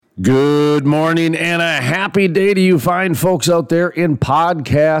Good morning and a happy day to you fine folks out there in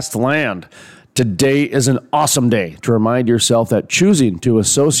podcast land. Today is an awesome day to remind yourself that choosing to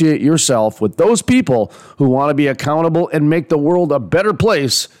associate yourself with those people who want to be accountable and make the world a better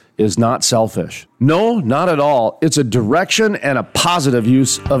place is not selfish. No, not at all. It's a direction and a positive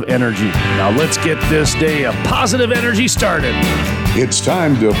use of energy. Now let's get this day of positive energy started. It's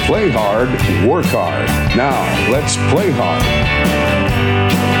time to play hard, work hard. Now let's play hard.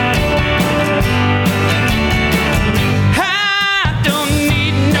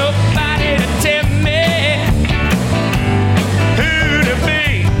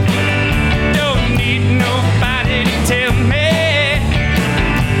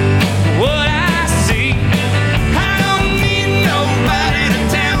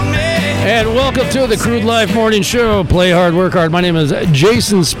 And welcome to the Crude Life Morning Show. Play hard, work hard. My name is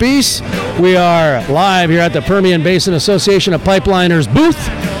Jason Speece. We are live here at the Permian Basin Association of Pipeliners booth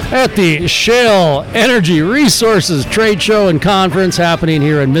at the Shale Energy Resources Trade Show and Conference happening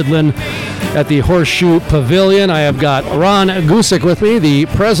here in Midland at the Horseshoe Pavilion. I have got Ron Gusick with me, the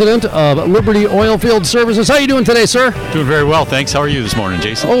president of Liberty Oilfield Services. How are you doing today, sir? Doing very well, thanks. How are you this morning,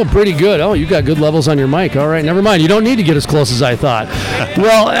 Jason? Oh, pretty good. Oh, you got good levels on your mic. All right, never mind. You don't need to get as close as I thought.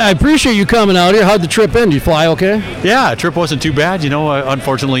 Well, I appreciate you coming out here. How'd the trip end? Did you fly okay? Yeah, trip wasn't too bad. You know,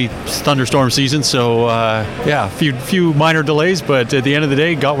 unfortunately, it's thunderstorm season, so a few minor delays, but at the end of the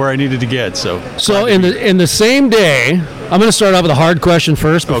day, got where I needed to get. So in the same day, I'm going to start off with a hard question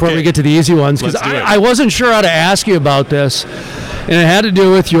first before we get to the easy ones, because I wasn't sure how to ask you about this, and it had to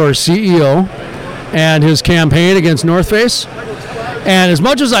do with your CEO and his campaign against North Face. And as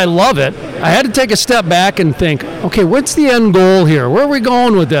much as I love it, I had to take a step back and think, okay, what's the end goal here? Where are we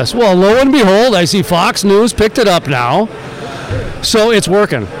going with this? Well, lo and behold, I see Fox News picked it up now, so it's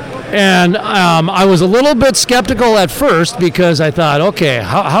working. And I was a little bit skeptical at first because I thought, okay,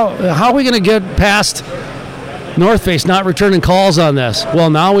 how are we going to get past North Face not returning calls on this? Well,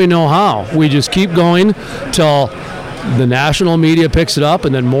 now we know how. We just keep going till the national media picks it up,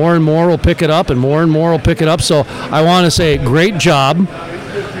 and then more and more will pick it up, and more will pick it up. So I want to say great job.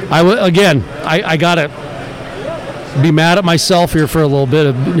 I got to be mad at myself here for a little bit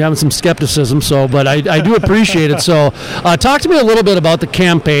of having some skepticism, but I do appreciate it. So talk to me a little bit about the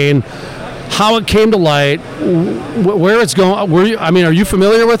campaign, how it came to light, where it's going. Are you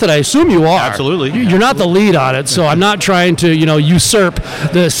familiar with it? I assume you are. Absolutely. You're not the lead on it, so I'm not trying to, usurp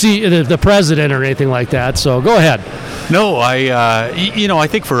the president or anything like that. So go ahead. No, I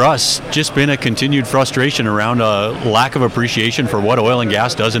think for us, just been a continued frustration around a lack of appreciation for what oil and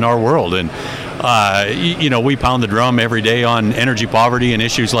gas does in our world. And, we pound the drum every day on energy poverty and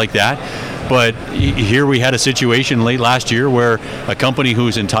issues like that. But here we had a situation late last year where a company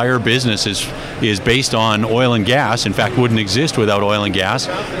whose entire business is based on oil and gas, in fact wouldn't exist without oil and gas,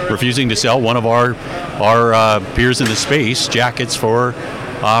 refusing to sell one of our peers in the space jackets for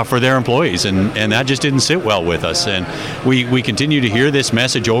their employees, and that just didn't sit well with us. And we continue to hear this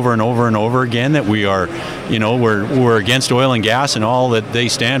message over and over and over again that we are, we're against oil and gas and all that they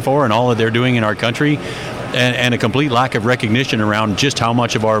stand for and all that they're doing in our country. And a complete lack of recognition around just how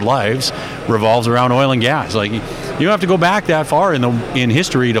much of our lives revolves around oil and gas. Like, you don't have to go back that far in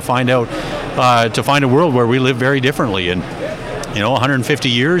history to find out, to find a world where we live very differently. And 150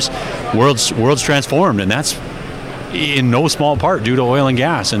 years, world's transformed, and that's in no small part due to oil and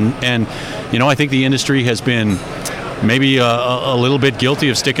gas. And I think the industry has been maybe a little bit guilty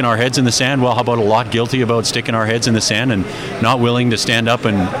of sticking our heads in the sand. Well, how about a lot guilty about sticking our heads in the sand and not willing to stand up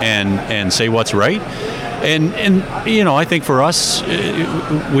and say what's right. And I think for us,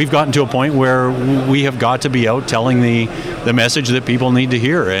 we've gotten to a point where we have got to be out telling the message that people need to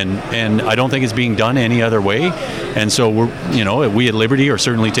hear, and I don't think it's being done any other way. And so we at Liberty are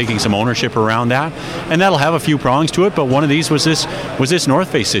certainly taking some ownership around that, and that'll have a few prongs to it. But one of these was this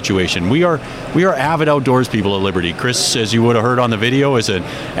North Face situation. We are avid outdoors people at Liberty. Chris, as you would have heard on the video, is an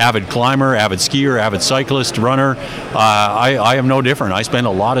avid climber, avid skier, avid cyclist, runner. I am no different. I spend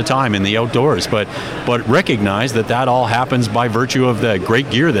a lot of time in the outdoors, but recognize that all happens by virtue of the great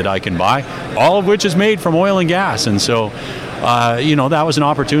gear that I can buy, all of which is made from oil and gas. And so, that was an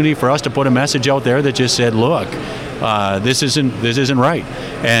opportunity for us to put a message out there that just said, look, this isn't right.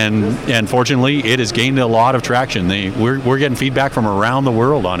 And fortunately, it has gained a lot of traction. We're getting feedback from around the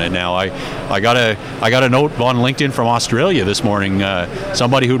world on it now. I got a note on LinkedIn from Australia this morning.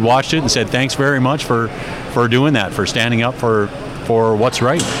 Somebody who'd watched it and said, thanks very much for doing that, for standing up for what's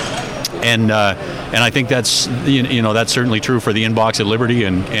right. And I think that's that's certainly true for the inbox at Liberty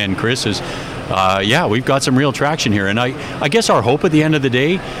and Chris is. We've got some real traction here. And I guess our hope at the end of the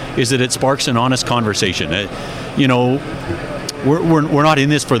day is that it sparks an honest conversation. we're not in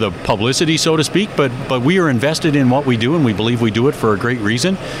this for the publicity, so to speak, but we are invested in what we do, and we believe we do it for a great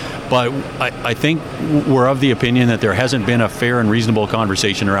reason. But I think we're of the opinion that there hasn't been a fair and reasonable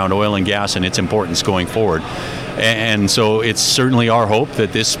conversation around oil and gas and its importance going forward. And so it's certainly our hope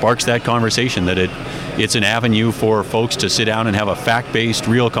that this sparks that conversation, that it's an avenue for folks to sit down and have a fact-based,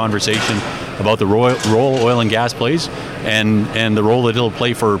 real conversation about the role oil and gas plays and the role that it'll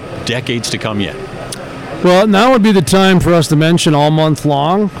play for decades to come yet. Well, now would be the time for us to mention all month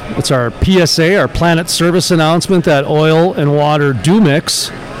long. It's our PSA, our Planet Service announcement that oil and water do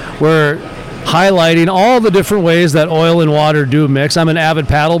mix. We're highlighting all the different ways that oil and water do mix. I'm an avid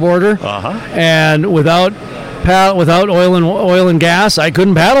paddleboarder, and without oil and gas, I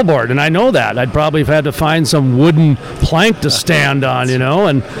couldn't paddleboard, and I know that. I'd probably have had to find some wooden plank to stand on,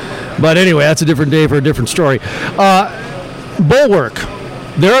 But anyway, that's a different day for a different story. Bulwark,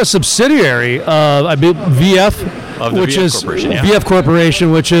 they're a subsidiary of, I believe, VF, which is VF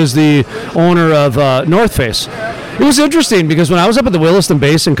Corporation, which is the owner of North Face. It was interesting because when I was up at the Williston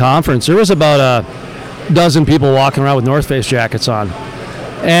Basin Conference, there was about a dozen people walking around with North Face jackets on,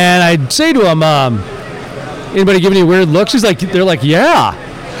 and I'd say to them, "Anybody giving you weird looks?" They're like, "Yeah."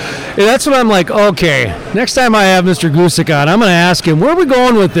 And that's when I'm like, okay, next time I have Mr. Gusick on, I'm going to ask him, where are we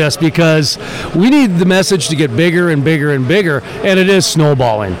going with this? Because we need the message to get bigger and bigger and bigger, and it is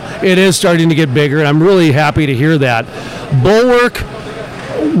snowballing. It is starting to get bigger, and I'm really happy to hear that. Bulwark,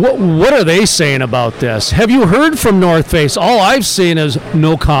 what are they saying about this? Have you heard from North Face? All I've seen is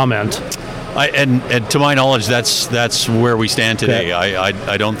no comment. And to my knowledge, that's where we stand today. Okay.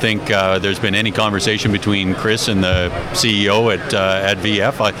 I don't think there's been any conversation between Chris and the CEO at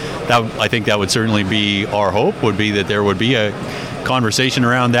VF. I think that would certainly be our hope, would be that there would be a conversation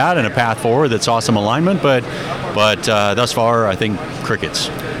around that and a path forward that saw some alignment. But thus far, I think crickets.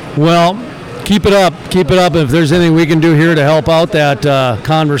 Well, keep it up. If there's anything we can do here to help out that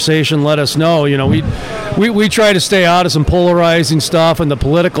conversation, let us know. We try to stay out of some polarizing stuff and the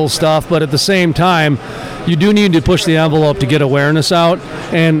political stuff, but at the same time, you do need to push the envelope to get awareness out,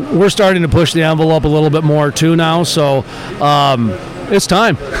 and we're starting to push the envelope a little bit more too now, so it's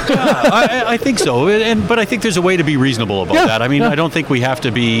time. Yeah, I think so, but I think there's a way to be reasonable about that. I mean, I don't think we have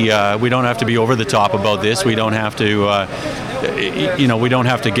to be we don't have to be over the top about this. We don't have to we don't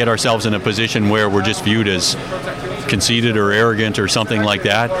have to get ourselves in a position where we're just viewed as conceited or arrogant or something like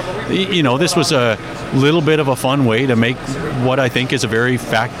that. This was a little bit of a fun way to make what I think is a very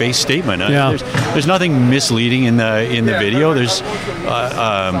fact-based statement. There's nothing misleading in the video. There's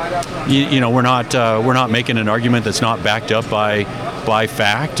we're not making an argument that's not backed up by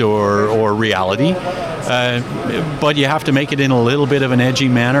fact or reality. But you have to make it in a little bit of an edgy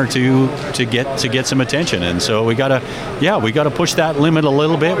manner to get some attention, and so we gotta push that limit a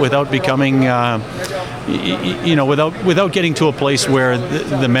little bit without becoming without getting to a place where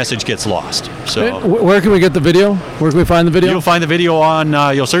the message gets lost. So where can we get the video? Where can we find the video? You'll find the video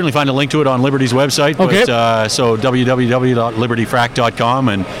on. You'll certainly find a link to it on Liberty's website. Okay. But, so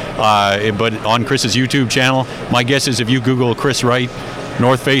www.libertyfrac.com but on Chris's YouTube channel. My guess is if you Google Chris Wright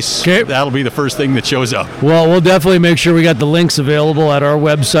North Face, that'll be the first thing that shows up. Well, we'll definitely make sure we got the links available at our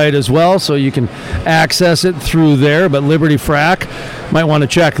website as well, so you can access it through there. But Liberty Frac, might want to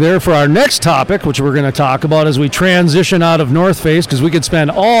check there for our next topic, which we're going to talk about as we transition out of North Face, because we could spend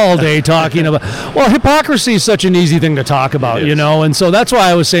all day talking about, well, hypocrisy is such an easy thing to talk about, and so that's why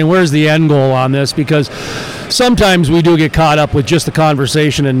I was saying, where's the end goal on this? Because sometimes we do get caught up with just the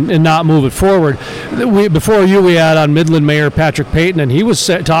conversation and not move it forward. Before we had on Midland Mayor Patrick Payton, and he was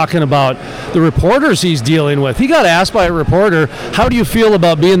talking about the reporters he's dealing with. He got asked by a reporter, how do you feel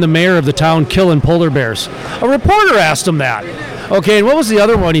about being the mayor of the town killing polar bears? A reporter asked him that. Okay, and what was the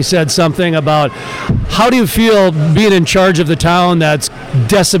other one? He said something about, how do you feel being in charge of the town that's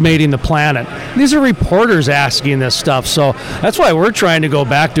decimating the planet? These are reporters asking this stuff, so that's why we're trying to go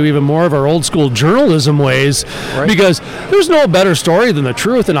back to even more of our old school journalism ways, because there's no better story than the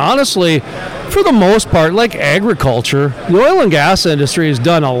truth. And honestly, for the most part, like agriculture, the oil and gas industry has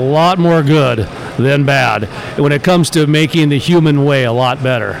done a lot more good than bad when it comes to making the human way a lot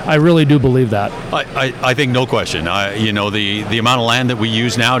better. I really do believe that. I think no question. The amount of land that we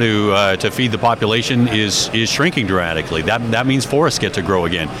use now to feed the population is shrinking dramatically. That means forests get to grow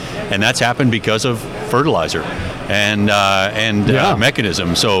again, and that's happened because of fertilizer and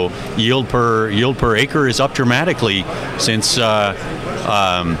mechanism. So yield per acre is up dramatically since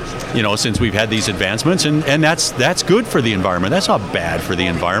we've had these advancements, and that's good for the environment. That's not bad for the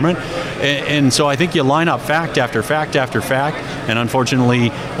environment. And so I think you line up fact after fact after fact, and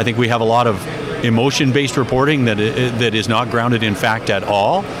unfortunately, I think we have a lot of emotion-based reporting that is not grounded in fact at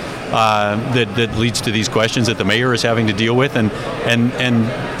all. that leads to these questions that the mayor is having to deal with, and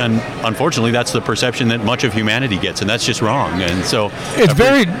unfortunately, that's the perception that much of humanity gets, and that's just wrong. And so it's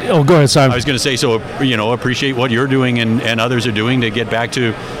very. Oh, go ahead, Simon. I was going to say, so appreciate what you're doing and others are doing to get back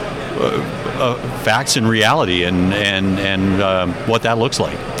to facts and reality and what that looks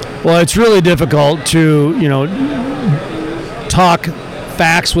like. Well, it's really difficult to talk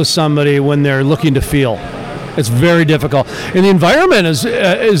facts with somebody when they're looking to feel. It's very difficult, and the environment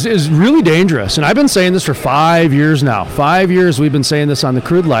is really dangerous. And I've been saying this for 5 years now. 5 years we've been saying this on the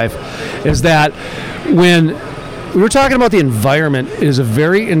Crude Life, is that when we were talking about the environment, it is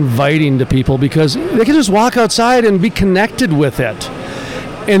very inviting to people because they can just walk outside and be connected with it.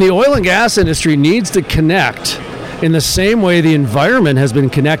 And the oil and gas industry needs to connect in the same way the environment has been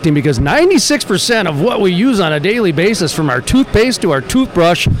connecting, because 96% of what we use on a daily basis, from our toothpaste to our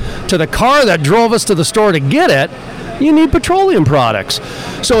toothbrush to the car that drove us to the store to get it, you need petroleum products.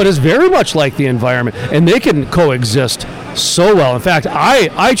 So it is very much like the environment, and they can coexist so well. In fact,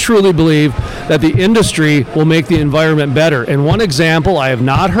 I truly believe that the industry will make the environment better. And one example I have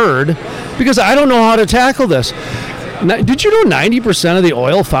not heard, because I don't know how to tackle this. Did you know 90% of the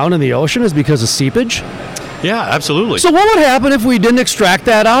oil found in the ocean is because of seepage? Yeah, absolutely. So what would happen if we didn't extract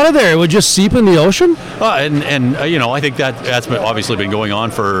that out of there? It would just seep in the ocean? I think that's obviously been going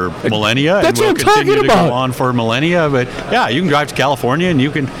on for millennia. That's and will what I'm talking continue about. to go on for millennia. But yeah, you can drive to California and you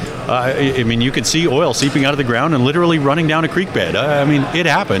can, you can see oil seeping out of the ground and literally running down a creek bed. It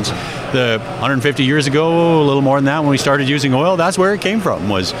happens. 150 years ago, a little more than that, when we started using oil, that's where it came from,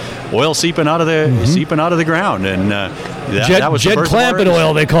 was oil seeping out of the ground, and that was Jed the first Clampett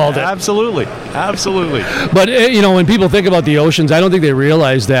oil, they called it. Absolutely. But when people think about the oceans, I don't think they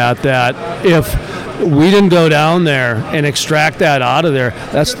realize that if we didn't go down there and extract that out of there,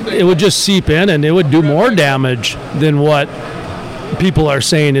 it would just seep in and it would do more damage than what people are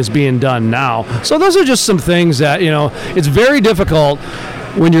saying is being done now. So those are just some things that, it's very difficult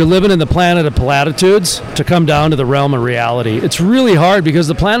when you're living in the planet of platitudes to come down to the realm of reality. It's really hard because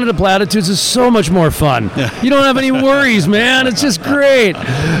the planet of platitudes is so much more fun. You don't have any worries, man. It's just great.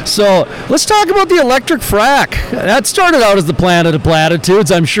 So let's talk about the electric frac. That started out as the planet of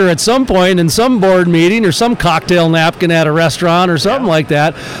platitudes, I'm sure, at some point in some board meeting or some cocktail napkin at a restaurant or something like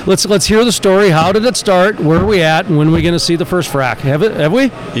that. Let's hear the story. How did it start? Where are we at? And when are we going to see the first frac? Have we?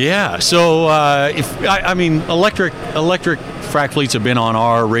 Yeah. So electric frac fleets have been on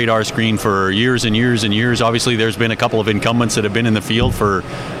our radar screen for years and years and years. Obviously, there's been a couple of incumbents that have been in the field for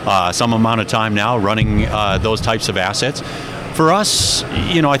some amount of time now, running those types of assets. For us,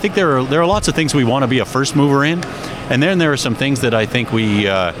 I think there are lots of things we want to be a first mover in, and then there are some things that I think we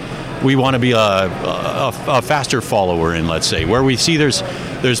want to be a faster follower in, let's say, where we see there's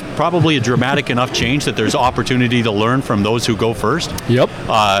probably a dramatic enough change that there's opportunity to learn from those who go first. Yep.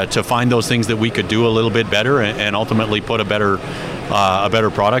 To find those things that we could do a little bit better and ultimately put a better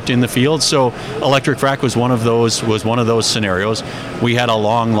product in the field. So electric frac was one of those scenarios. We had a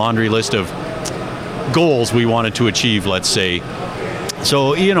long laundry list of goals we wanted to achieve, let's say.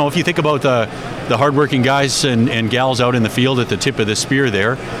 So, if you think about the hardworking guys and gals out in the field at the tip of the spear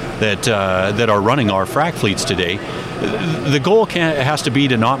there that are running our frac fleets today, the goal has to be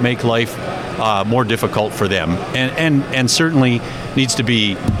to not make life more difficult for them, and certainly needs to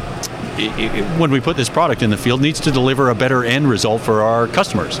be, when we put this product in the field, needs to deliver a better end result for our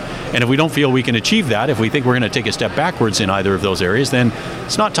customers. And if we don't feel we can achieve that, if we think we're going to take a step backwards in either of those areas, then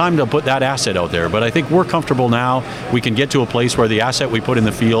it's not time to put that asset out there. But I think we're comfortable now. We can get to a place where the asset we put in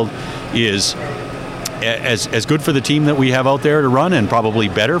the field is as good for the team that we have out there to run, and probably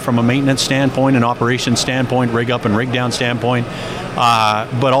better from a maintenance standpoint, an operations standpoint, rig up and rig down standpoint,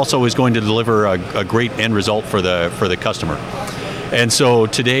 but also is going to deliver a great end result for the customer. And so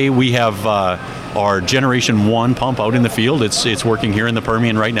today we have our Generation 1 pump out in the field. It's working here in the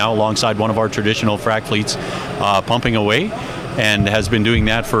Permian right now alongside one of our traditional frac fleets, pumping away, and has been doing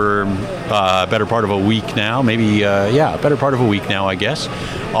that for a better part of a week now, better part of a week now, I guess.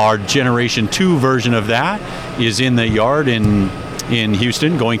 Our Generation 2 version of that is in the yard in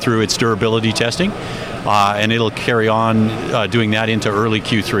Houston, going through its durability testing. And it'll carry on doing that into early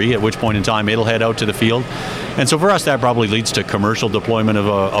Q3, at which point in time it'll head out to the field. And so for us, that probably leads to commercial deployment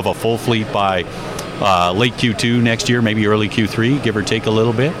of a full fleet by late Q2 next year, maybe early Q3, give or take a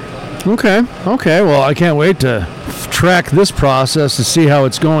little bit. Okay. Well, I can't wait to track this process to see how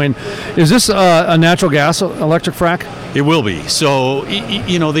it's going. Is this a natural gas electric frac? It will be. So,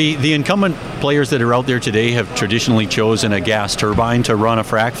 the incumbent players that are out there today have traditionally chosen a gas turbine to run a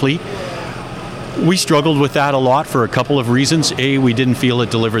frac fleet. We struggled with that a lot for a couple of reasons. A, we didn't feel it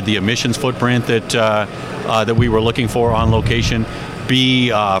delivered the emissions footprint that we were looking for on location. B,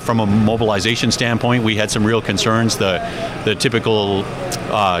 from a mobilization standpoint, we had some real concerns. The typical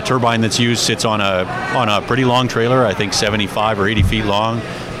turbine that's used sits on a pretty long trailer, I think 75 or 80 feet long,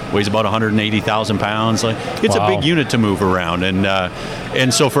 weighs about 180,000 pounds. It's a big unit to move around,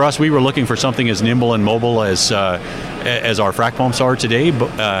 and so for us, we were looking for something as nimble and mobile as our frac pumps are today,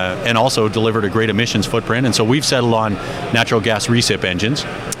 and also delivered a great emissions footprint. And so we've settled on natural gas recip engines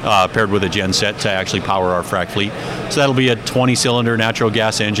paired with a genset to actually power our frac fleet. So that'll be a 20-cylinder natural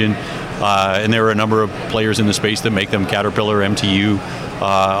gas engine, and there are a number of players in the space that make them: Caterpillar, MTU,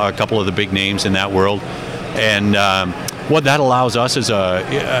 a couple of the big names in that world. And what that allows us is,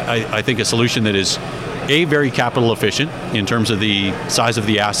 I think, a solution that is A, very capital efficient in terms of the size of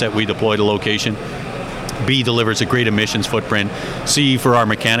the asset we deploy to location. B, delivers a great emissions footprint. C, for our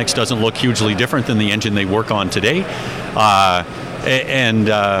mechanics, doesn't look hugely different than the engine they work on today. I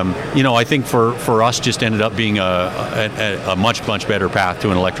think for us, just ended up being a much better path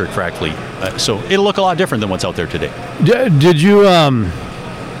to an electric frac fleet. So it'll look a lot different than what's out there today. Did you...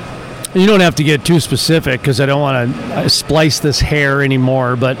 You don't have to get too specific because I don't want to splice this hair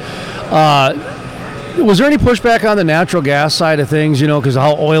anymore, but was there any pushback on the natural gas side of things, because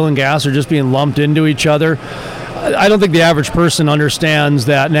how oil and gas are just being lumped into each other? I don't think the average person understands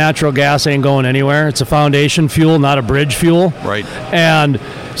that natural gas ain't going anywhere. It's a foundation fuel, not a bridge fuel. Right. And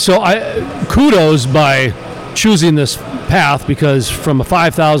so kudos by choosing this path, because from a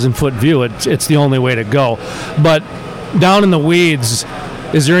 5,000-foot view, it's the only way to go. But down in the weeds,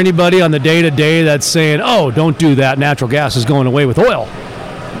 is there anybody on the day-to-day that's saying, "Oh, don't do that. Natural gas is going away with oil"?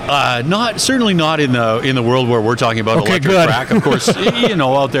 Certainly not in the world where we're talking about electric frac. Of course,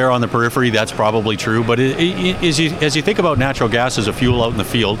 out there on the periphery, that's probably true. But as you think about natural gas as a fuel out in the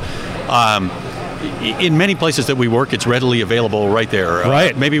field, in many places that we work, it's readily available right there.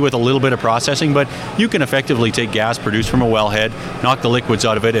 Right. Maybe with a little bit of processing, but you can effectively take gas produced from a wellhead, knock the liquids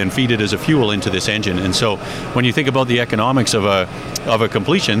out of it, and feed it as a fuel into this engine. And so, when you think about the economics of a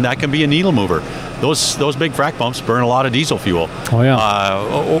completion, that can be a needle mover. Those big frac pumps burn a lot of diesel fuel. Oh yeah.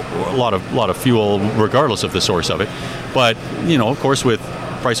 A lot of fuel, regardless of the source of it. But of course, with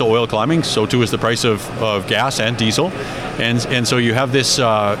price of oil climbing, so too is the price of gas and diesel, and so you have this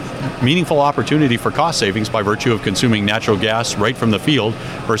meaningful opportunity for cost savings by virtue of consuming natural gas right from the field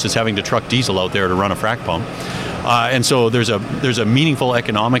versus having to truck diesel out there to run a frac pump. And so there's a meaningful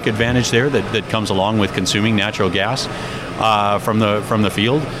economic advantage there that comes along with consuming natural gas from the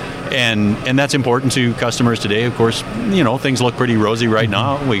field. And that's important to customers today. Of course, things look pretty rosy right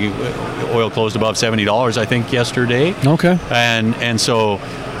now. Oil closed above $70, I think, yesterday. Okay. And so,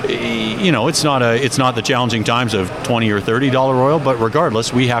 it's not the challenging times of $20 or $30 oil, but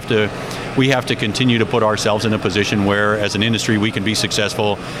regardless, we have to continue to put ourselves in a position where, as an industry, we can be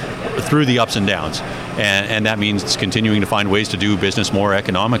successful through the ups and downs, and that means continuing to find ways to do business more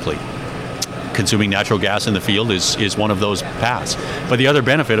economically. Consuming natural gas in the field is one of those paths. But the other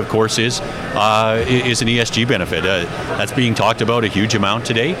benefit, of course, is an ESG benefit. That's being talked about a huge amount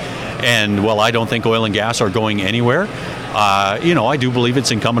today. And while I don't think oil and gas are going anywhere, I do believe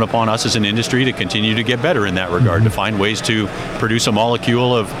it's incumbent upon us as an industry to continue to get better in that regard, to find ways to produce a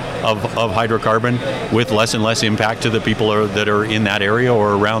molecule of hydrocarbon with less and less impact to the people that are in that area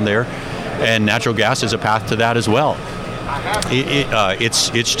or around there. And natural gas is a path to that as well.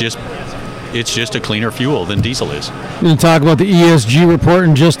 It's just a cleaner fuel than diesel is. We're going to talk about the ESG report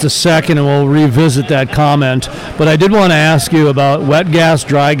in just a second, and we'll revisit that comment. But I did want to ask you about wet gas,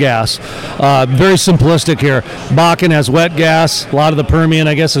 dry gas. Very simplistic here. Bakken has wet gas. A lot of the Permian,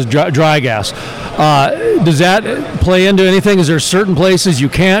 I guess, is dry gas. Does that play into anything? Is there certain places you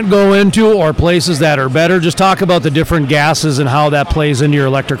can't go into, or places that are better? Just talk about the different gases and how that plays into your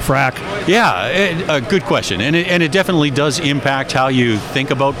electric frac. Yeah, a good question. And it definitely does impact how you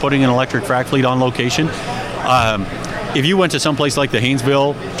think about putting an electric frac fleet on location. If you went to some place like the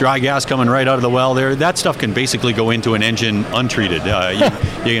Haynesville, dry gas coming right out of the well there, that stuff can basically go into an engine untreated.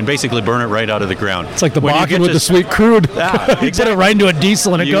 You can basically burn it right out of the ground. It's like the Bakken with the sweet crude. Exactly. Put it right into a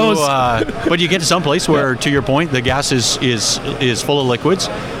diesel and it goes. But you get to some place where, to your point, the gas is full of liquids.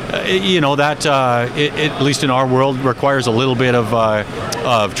 That at least in our world, requires a little bit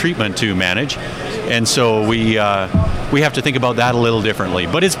of treatment to manage. And so we have to think about that a little differently.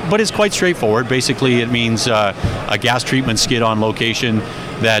 But it's quite straightforward. Basically, it means a gas treatment skid on location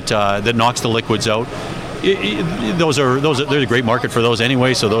that knocks the liquids out. there's a great market for those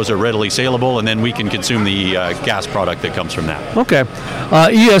anyway, so those are readily saleable, and then we can consume the gas product that comes from that. Okay.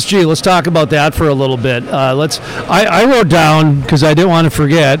 ESG, let's talk about that for a little bit. I wrote down, because I didn't want to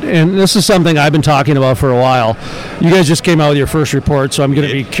forget, and this is something I've been talking about for a while. You guys just came out with your first report, so I'm going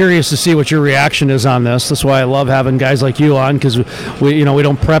to be curious to see what your reaction is on this. That's why I love having guys like you on, because we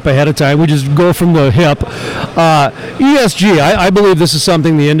don't prep ahead of time. We just go from the hip. ESG, I believe this is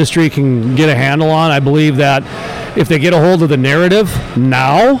something the industry can get a handle on. I believe that if they get a hold of the narrative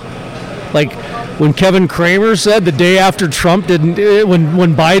now, like when Kevin Cramer said the day after Trump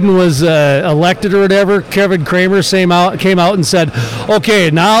when Biden was elected or whatever, Kevin Cramer came out and said,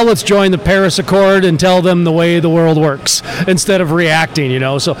 okay, now let's join the Paris Accord and tell them the way the world works instead of reacting,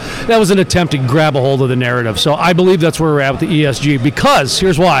 So that was an attempt to grab a hold of the narrative. So I believe that's where we're at with the ESG, because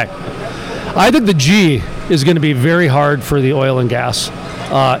here's why. I think the G is going to be very hard for the oil and gas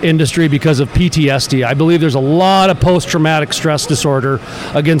industry because of PTSD. I believe there's a lot of post-traumatic stress disorder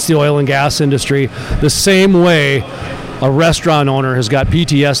against the oil and gas industry, the same way a restaurant owner has got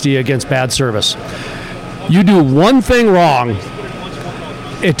PTSD against bad service. You do one thing wrong,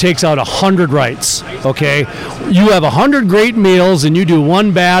 it takes out 100 rights, okay? You have 100 great meals and you do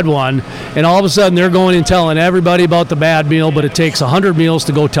one bad one, and all of a sudden they're going and telling everybody about the bad meal, but it takes 100 meals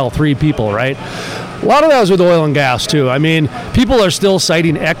to go tell 3 people, right? A lot of that was with oil and gas, too. I mean, people are still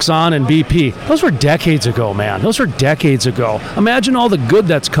citing Exxon and BP. Those were decades ago, man. Those were decades ago. Imagine all the good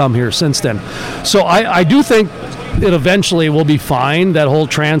that's come here since then. So I do think it eventually will be fine, that whole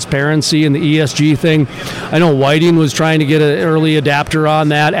transparency and the ESG thing. I know Whiting was trying to get an early adapter on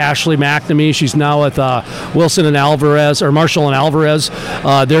that. Ashley McNamee, she's now with Wilson and Alvarez, or Marshall and Alvarez.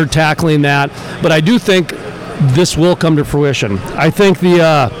 They're tackling that. But I do think this will come to fruition. I think the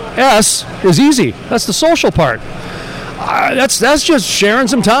S is easy. That's the social part. That's just sharing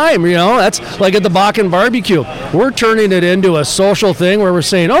some time, That's like at the Bakken barbecue. We're turning it into a social thing where we're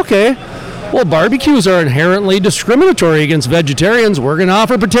saying, okay, well, barbecues are inherently discriminatory against vegetarians. We're going to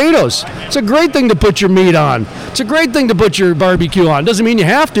offer potatoes. It's a great thing to put your meat on. It's a great thing to put your barbecue on. Doesn't mean you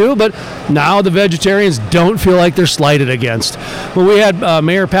have to, but now the vegetarians don't feel like they're slighted against. When we had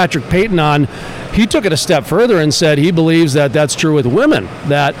Mayor Patrick Payton on, he took it a step further and said he believes that that's true with women,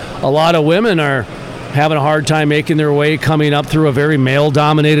 that a lot of women are having a hard time making their way coming up through a very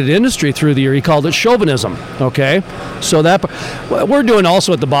male-dominated industry through the year. He called it chauvinism, okay? So that we're doing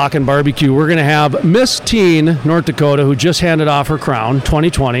also at the Bakken Barbecue. We're going to have Miss Teen North Dakota, who just handed off her crown,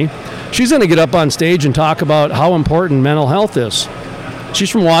 2020. She's going to get up on stage and talk about how important mental health is. She's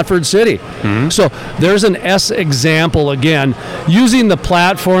from Watford City. Mm-hmm. So there's an S example, again, using the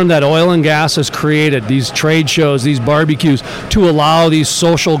platform that oil and gas has created, these trade shows, these barbecues, to allow these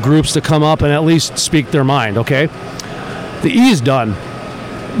social groups to come up and at least speak their mind, okay? The E is done.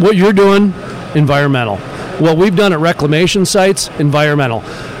 What you're doing, environmental. What we've done at reclamation sites, environmental.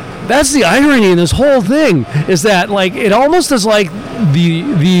 That's the irony in this whole thing, is that it almost is like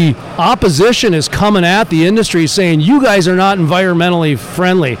the opposition is coming at the industry saying, you guys are not environmentally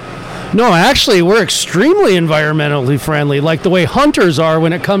friendly. No, actually, we're extremely environmentally friendly, like the way hunters are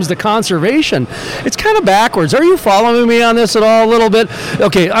when it comes to conservation. It's kind of backwards. Are you following me on this at all a little bit?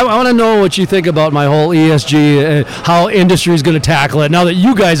 Okay, I want to know what you think about my whole ESG, how industry is going to tackle it, now that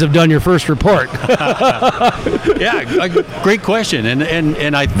you guys have done your first report. Yeah, great question, and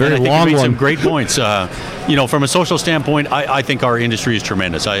I think you made some great points. From a social standpoint, I think our industry is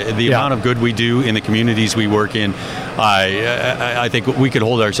tremendous. The amount of good we do in the communities we work in, I think we could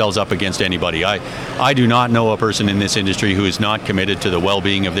hold ourselves up against anybody. I do not know a person in this industry who is not committed to the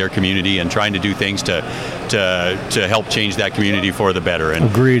well-being of their community and trying to do things to help change that community for the better. And,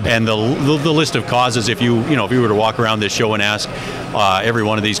 agreed. And the list of causes, if you were to walk around this show and ask every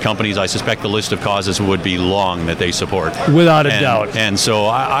one of these companies, I suspect the list of causes would be long that they support. Without a doubt. And so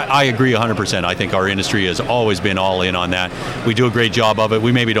I agree 100%. I think our industry has always been all in on that. We do a great job of it.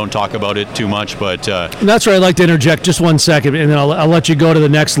 We maybe don't talk about it too much, but... That's where I'd like to interject just 1 second, and then I'll let you go to the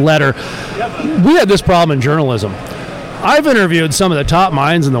next letter. We had this problem in journalism. I've interviewed some of the top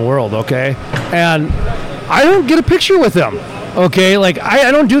minds in the world, okay? And I don't get a picture with them, okay?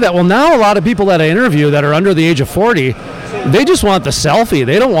 I don't do that. Well, now a lot of people that I interview that are under the age of 40, they just want the selfie.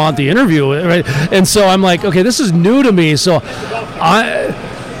 They don't want the interview, right? And so I'm like, okay, this is new to me. So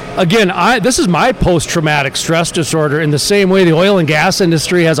this is my post-traumatic stress disorder, in the same way the oil and gas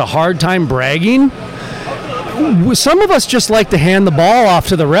industry has a hard time bragging. Some of us just like to hand the ball off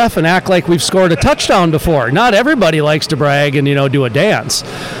to the ref and act like we've scored a touchdown before. Not everybody likes to brag and, do a dance.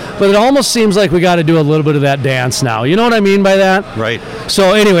 But it almost seems like we got to do a little bit of that dance now. You know what I mean by that? Right.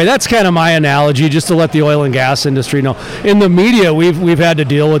 So anyway, that's kind of my analogy, just to let the oil and gas industry know. In the media, we've had to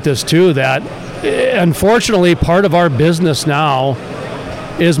deal with this too, that unfortunately, part of our business now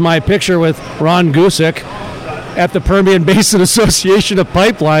is my picture with Ron Gusick at the Permian Basin Association of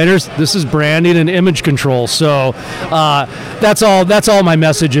Pipeliners. This is branding and image control. So that's all my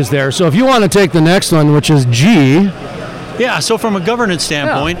message is there. So if you want to take the next one, which is G. Yeah, so from a governance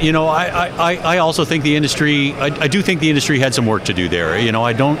standpoint, I also think the industry, I do think the industry had some work to do there.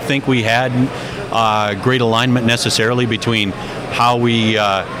 I don't think we had great alignment necessarily between how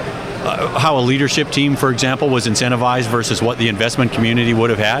a leadership team, for example, was incentivized versus what the investment community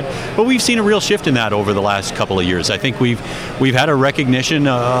would have had. But we've seen a real shift in that over the last couple of years. I think we've had a recognition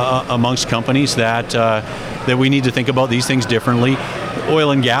amongst companies that we need to think about these things differently.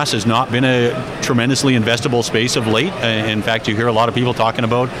 Oil and gas has not been a tremendously investable space of late. In fact, you hear a lot of people talking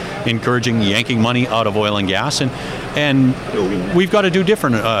about encouraging yanking money out of oil and gas, and we've got to do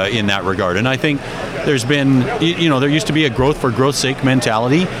different in that regard. And I think there's been, there used to be a growth for growth's sake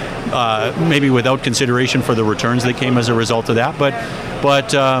mentality, maybe without consideration for the returns that came as a result of that.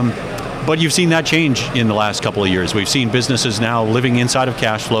 But you've seen that change in the last couple of years. We've seen businesses now living inside of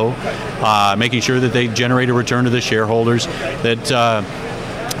cash flow, making sure that they generate a return to the shareholders, that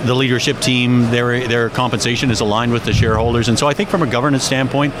the leadership team, their compensation is aligned with the shareholders. And so I think from a governance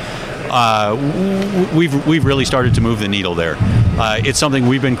standpoint, we've really started to move the needle there. It's something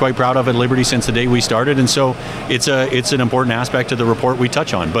we've been quite proud of at Liberty since the day we started, and so it's an important aspect of the report we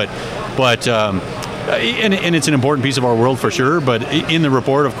touch on. But it's an important piece of our world for sure. But in the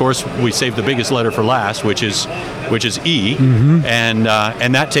report, of course, we saved the biggest letter for last, which is E, and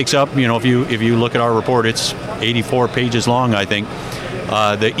that takes up. If you look at our report, it's 84 pages long, I think.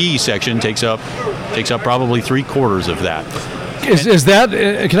 The E section takes up probably 3/4 of that. Is that?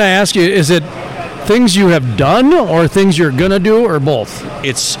 Can I ask you? Is it things you have done, or things you're gonna do, or both?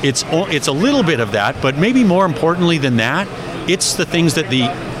 It's a little bit of that, but maybe more importantly than that, it's the things that the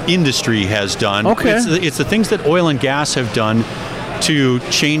industry has done. Okay. It's the things that oil and gas have done to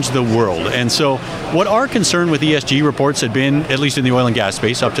change the world. And so what our concern with ESG reports had been, at least in the oil and gas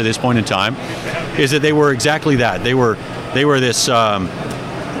space up to this point in time, is that they were exactly that. They were this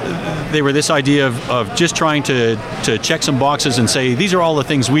idea of just trying to check some boxes and say, these are all the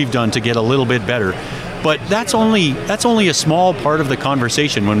things we've done to get a little bit better. But that's only a small part of the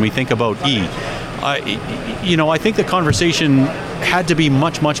conversation when we think about E. I think the conversation had to be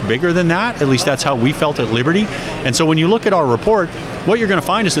much, much bigger than that. At least that's how we felt at Liberty. And so when you look at our report, what you're going to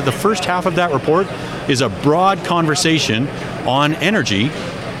find is that the first half of that report is a broad conversation on energy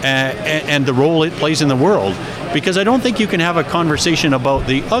and the role it plays in the world. Because I don't think you can have a conversation about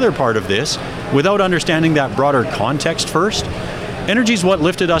the other part of this without understanding that broader context first. Energy is what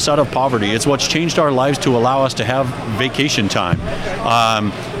lifted us out of poverty. It's what's changed our lives to allow us to have vacation time,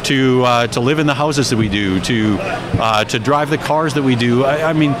 to live in the houses that we do, to drive the cars that we do.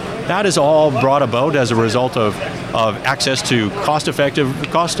 I mean, that is all brought about as a result of access to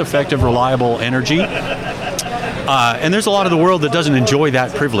cost-effective, reliable energy. And there's a lot of the world that doesn't enjoy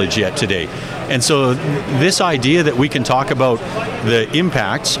that privilege yet today. And so this idea that we can talk about the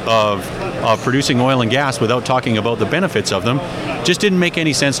impacts of producing oil and gas without talking about the benefits of them just didn't make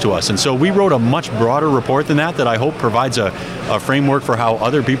any sense to us. And so we wrote a much broader report than that I hope provides a framework for how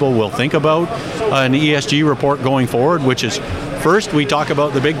other people will think about an ESG report going forward, which is, first, we talk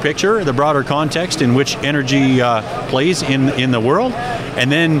about the big picture, the broader context in which energy plays in the world,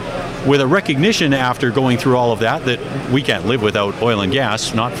 and then with a recognition after going through all of that we can't live without oil and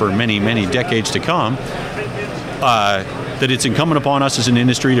gas, not for many, many decades to come, that it's incumbent upon us as an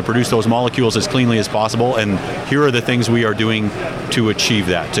industry to produce those molecules as cleanly as possible, and here are the things we are doing to achieve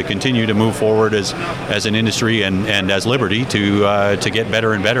that, to continue to move forward as an industry and as Liberty to get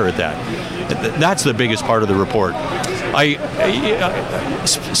better and better at that. That's the biggest part of the report.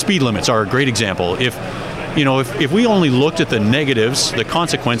 Speed limits are a great example. If we only looked at the negatives, the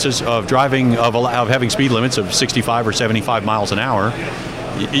consequences of driving, of having speed limits of 65 or 75 miles an hour,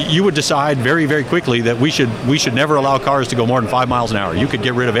 you would decide very, very quickly that we should never allow cars to go more than 5 miles an hour. You could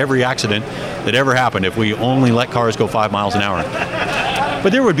get rid of every accident that ever happened if we only let cars go 5 miles an hour.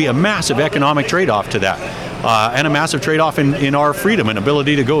 But there would be a massive economic trade-off to that. And a massive trade-off in our freedom and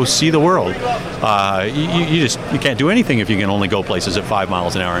ability to go see the world. You can't do anything if you can only go places at 5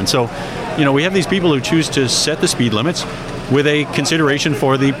 miles an hour. And so, we have these people who choose to set the speed limits. with a consideration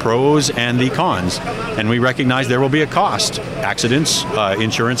for the pros and the cons. And we recognize there will be a cost, accidents,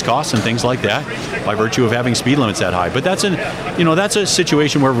 insurance costs, and things like that, by virtue of having speed limits that high. But that's a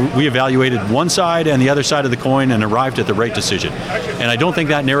situation where we evaluated one side and the other side of the coin and arrived at the right decision. And I don't think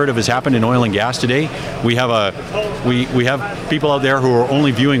that narrative has happened in oil and gas today. We have people out there who are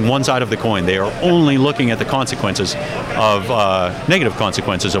only viewing one side of the coin. They are only looking at the consequences of negative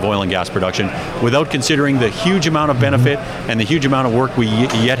consequences of oil and gas production, without considering the huge amount of benefit and the huge amount of work we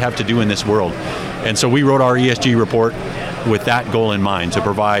yet have to do in this world. And so we wrote our ESG report with that goal in mind, to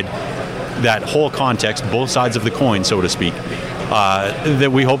provide that whole context, both sides of the coin, so to speak,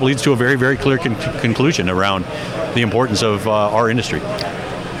 that we hope leads to a very, very clear conclusion around the importance of our industry.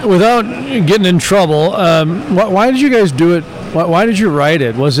 Without getting in trouble, why did you guys do it? Why did you write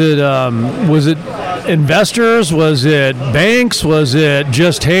it? Was it investors? Was it banks? Was it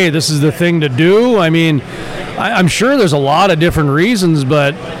just, hey, this is the thing to do? I mean, I'm sure there's a lot of different reasons,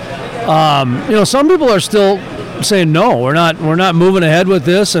 but some people are still saying no, we're not moving ahead with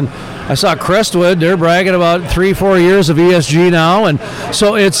this. And I saw Crestwood, they're bragging about 3-4 years of ESG now, and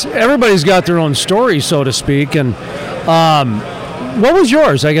so everybody's got their own story, so to speak. And what was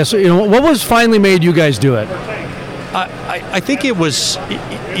yours? I guess what was finally made you guys do it? I think it was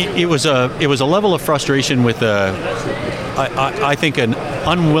a level of frustration with I think an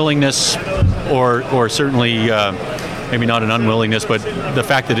unwillingness, or certainly maybe not an unwillingness, but the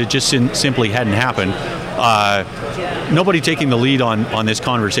fact that it just simply hadn't happened. Nobody taking the lead on this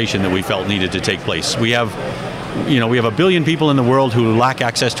conversation that we felt needed to take place. We have 1 billion people in the world who lack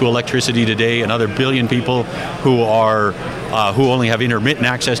access to electricity today, another 1 billion people who only have intermittent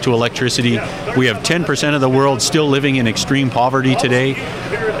access to electricity. We have 10% of the world still living in extreme poverty today.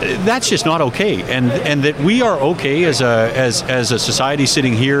 That's just not okay, and that we are okay as a society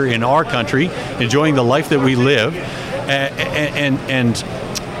sitting here in our country, enjoying the life that we live, and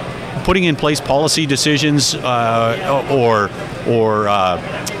putting in place policy decisions or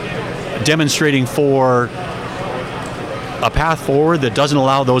demonstrating for a path forward that doesn't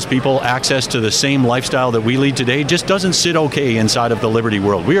allow those people access to the same lifestyle that we lead today just doesn't sit okay inside of the liberty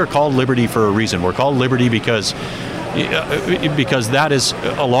world. We are called liberty for a reason. We're called liberty because that is,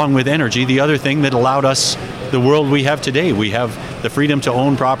 along with energy, the other thing that allowed us the world we have today. We have the freedom to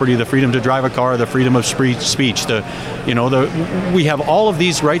own property, the freedom to drive a car, the freedom of speech. We have all of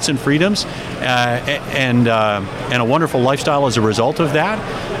these rights and freedoms, and a wonderful lifestyle as a result of that.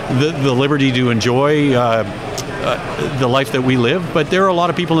 The liberty to enjoy the life that we live, but there are a lot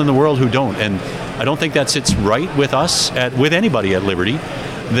of people in the world who don't, and I don't think that sits right with us, with anybody at Liberty,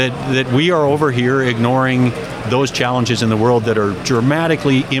 that we are over here ignoring those challenges in the world that are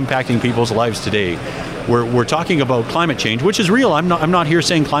dramatically impacting people's lives today. We're talking about climate change, which is real. I'm not here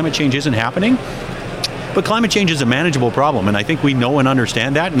saying climate change isn't happening, but climate change is a manageable problem, and I think we know and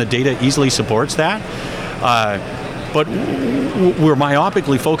understand that, and the data easily supports that. But we're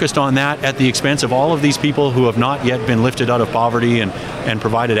myopically focused on that at the expense of all of these people who have not yet been lifted out of poverty and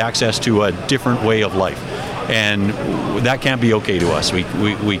provided access to a different way of life. And that can't be okay to us.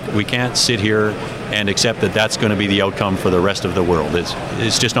 We can't sit here and accept that that's going to be the outcome for the rest of the world.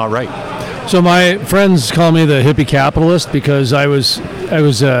 It's just not right. So my friends call me the hippie capitalist because I was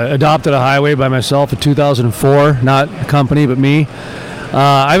adopted a highway by myself in 2004, not a company, but me.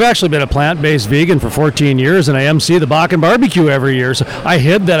 I've actually been a plant-based vegan for 14 years, and I MC the Bakken Barbecue every year. So I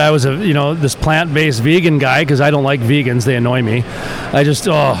hid that I was this plant-based vegan guy because I don't like vegans; they annoy me.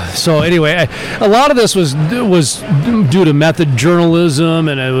 So anyway, a lot of this was due to method journalism,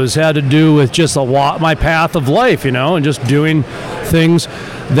 and it had to do with just my path of life, and just doing things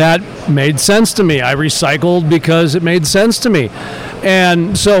that made sense to me. I recycled because it made sense to me.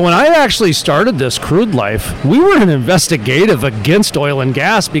 And so when I actually started this crude life, we were an investigative against oil and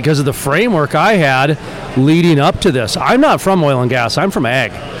gas because of the framework I had leading up to this. I'm not from oil and gas, I'm from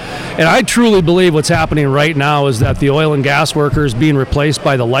ag. And I truly believe what's happening right now is that the oil and gas worker is being replaced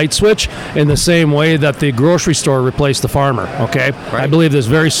by the light switch in the same way that the grocery store replaced the farmer, okay? Right. I believe there's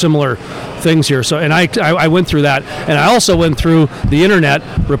very similar things here. So, and I went through that, and I also went through the internet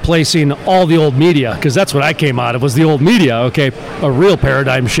replacing all the old media, because that's what I came out of, was the old media, okay? A real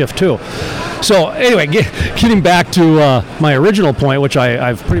paradigm shift too. So anyway, getting back to my original point, which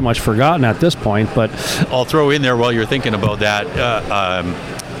I've pretty much forgotten at this point, but I'll throw in there while you're thinking about that.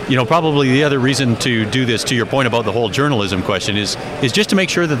 Probably the other reason to do this, to your point about the whole journalism question, is just to make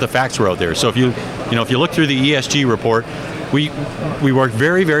sure that the facts are out there. So if you look through the ESG report, we worked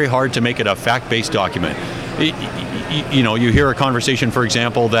very, very hard to make it a fact-based document. You hear a conversation, for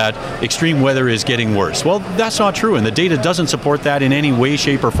example, that extreme weather is getting worse. Well, that's not true, and the data doesn't support that in any way,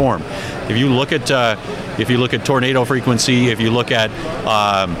 shape, or form. If you look at tornado frequency, if you look at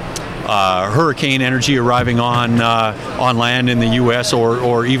hurricane energy arriving on land in the U.S.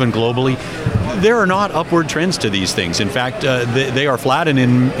 or even globally, there are not upward trends to these things. In fact, they are flat and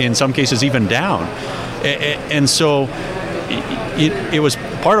in some cases even down. And so it was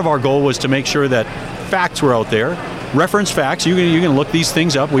part of our goal was to make sure that facts were out there. Reference facts. You can look these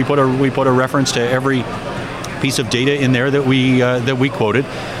things up. We put a reference to every piece of data in there that we quoted,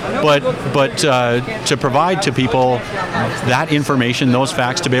 but to provide to people that information, those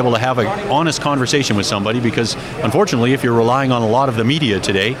facts, to be able to have an honest conversation with somebody, because unfortunately, if you're relying on a lot of the media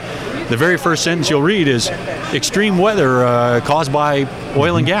today, the very first sentence you'll read is extreme weather caused by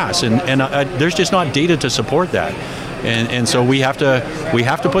oil and gas, and there's just not data to support that. And so we have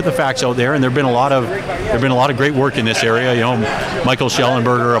to put the facts out there, and there've been a lot of great work in this area. You know, Michael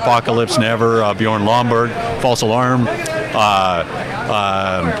Schellenberger, Apocalypse Never, Bjorn Lomborg, False Alarm.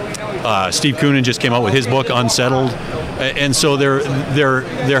 Steve Koonin just came out with his book Unsettled, and so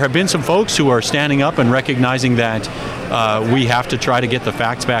there have been some folks who are standing up and recognizing that we have to try to get the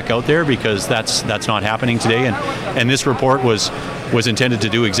facts back out there, because that's not happening today, and this report was intended to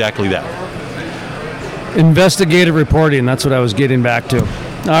do exactly that. Investigative reporting, that's what I was getting back to.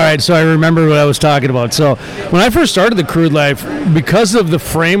 All right, so I remember what I was talking about. So when I first started the crude life, because of the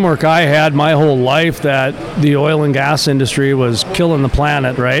framework I had my whole life that the oil and gas industry was killing the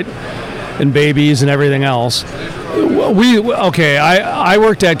planet, right, and babies and everything else, I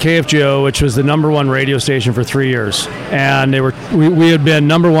worked at KFGO, which was the #1 radio station for 3 years, and we had been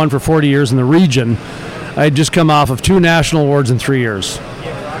 #1 for 40 years in the region. I had just come off of 2 national awards in 3 years.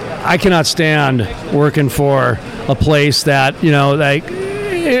 I cannot stand working for a place that,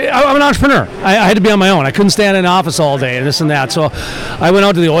 I'm an entrepreneur. I had to be on my own. I couldn't stand in an office all day and this and that. So I went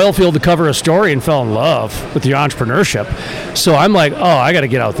out to the oil field to cover a story and fell in love with the entrepreneurship. So I'm like, I got to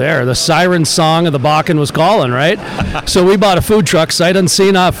get out there. The siren song of the Bakken was calling, right? So we bought a food truck, sight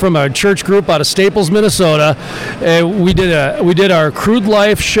unseen, from a church group out of Staples, Minnesota. We did our Crude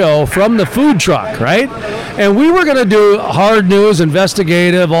Life show from the food truck, right? And we were going to do hard news,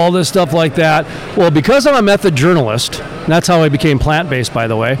 investigative, all this stuff like that. Well, because I'm a method journalist, that's how I became plant-based, by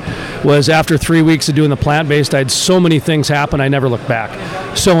the way, was after 3 weeks of doing the plant-based, I had so many things happen, I never looked back.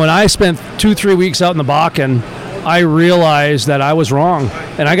 So when I spent 2-3 weeks out in the Bakken, I realized that I was wrong,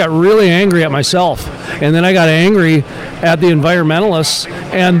 and I got really angry at myself. And then I got angry at the environmentalists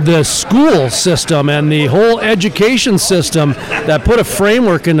and the school system and the whole education system that put a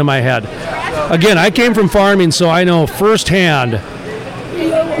framework into my head. Again, I came from farming, so I know firsthand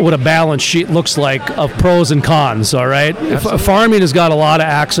what a balance sheet looks like of pros and cons, all right? Farming has got a lot of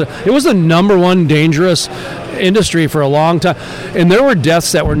accidents. It was the #1 dangerous industry for a long time, and there were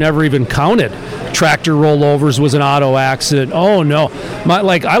deaths that were never even counted. Tractor rollovers was an auto accident. Oh, no.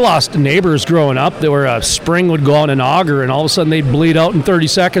 I lost neighbors growing up that were a spring would go out in an auger, and all of a sudden they'd bleed out in 30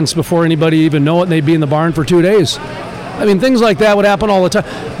 seconds before anybody even know it, and they'd be in the barn for 2 days. I mean, things like that would happen all the time.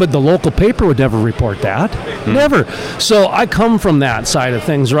 But the local paper would never report that. Never. So I come from that side of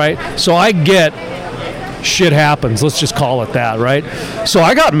things, right? So I get shit happens. Let's just call it that, right? So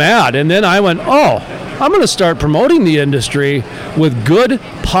I got mad, and then I went, I'm going to start promoting the industry with good,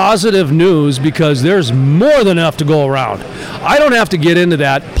 positive news, because there's more than enough to go around. I don't have to get into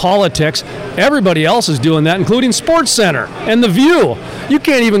that politics. Everybody else is doing that, including SportsCenter and The View. You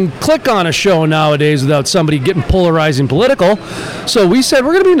can't even click on a show nowadays without somebody getting polarizing political. So we said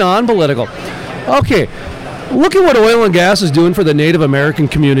we're going to be non-political. Okay. Look at what oil and gas is doing for the Native American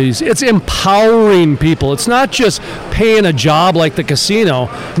communities. It's empowering people. It's not just paying a job like the casino.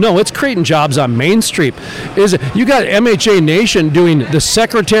 No, it's creating jobs on Main Street. You got MHA Nation doing the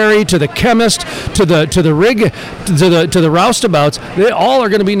secretary to the chemist to the rig to the roustabouts. They all are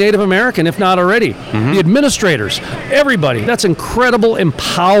going to be Native American, if not already. The administrators, everybody. That's incredible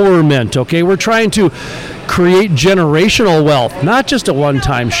empowerment. Okay, we're trying to create generational wealth, not just a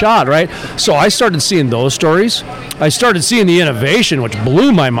one-time shot, right? So I started seeing those stories. I started seeing the innovation, which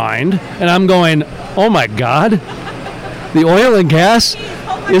blew my mind, and I'm going, oh my God, the oil and gas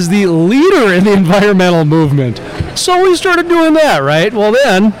is the leader in the environmental movement. So we started doing that, right? Well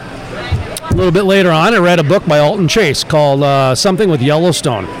then, a little bit later on, I read a book by Alton Chase called Something with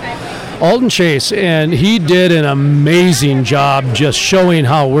Yellowstone. Alton Chase, and he did an amazing job just showing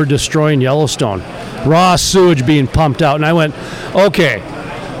how we're destroying Yellowstone. Raw sewage being pumped out. And I went, okay,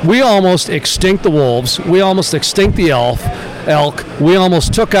 we almost extinct the wolves. We almost extinct the elk. We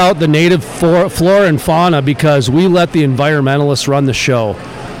almost took out the native flora and fauna because we let the environmentalists run the show.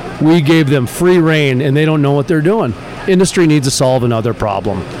 We gave them free rein, and they don't know what they're doing. Industry needs to solve another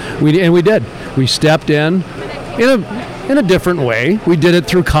problem. We did. We stepped in in a different way. We did it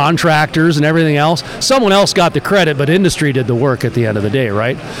through contractors and everything else. Someone else got the credit, but industry did the work at the end of the day,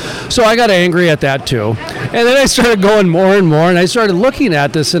 right? So I got angry at that too. And then I started going more and more, and I started looking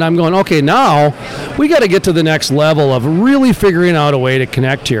at this, and I'm going, okay, now we got to get to the next level of really figuring out a way to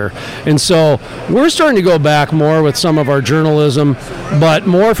connect here. And so we're starting to go back more with some of our journalism, but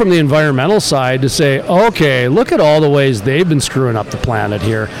more from the environmental side to say, okay, look at all the ways they've been screwing up the planet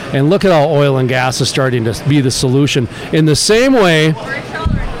here, and look at how oil and gas is starting to be the solution. In the same way,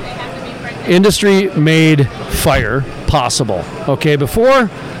 industry made fire possible. Okay, before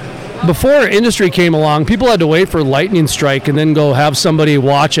industry came along, people had to wait for lightning strike and then go have somebody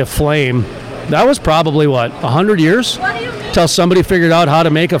watch a flame. That was probably, 100 years? Till somebody figured out how to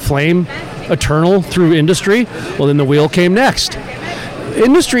make a flame eternal through industry. Well, then the wheel came next.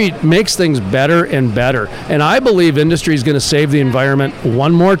 Industry makes things better and better, and I believe industry is going to save the environment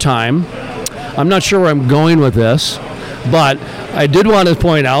one more time. I'm not sure where I'm going with this, but I did want to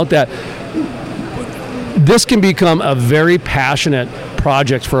point out that this can become a very passionate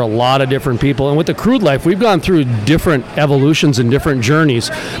project for a lot of different people. And with the crude life, we've gone through different evolutions and different journeys.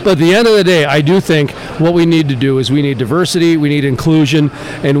 But at the end of the day, I do think what we need to do is we need diversity, we need inclusion,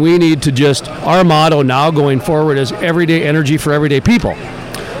 and we need to just, our motto now going forward is everyday energy for everyday people.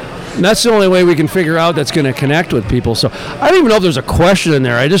 And that's the only way we can figure out that's going to connect with people. So I don't even know if there's a question in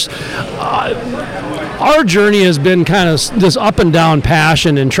there. Our journey has been kind of this up and down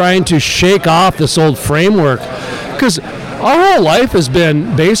passion and trying to shake off this old framework, because our whole life has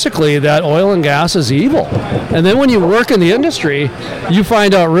been basically that oil and gas is evil. And then when you work in the industry, you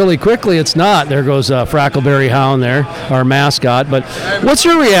find out really quickly it's not. There goes Frackleberry Hound there, our mascot. But what's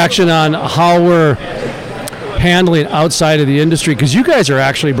your reaction on how we're handling outside of the industry? Because you guys are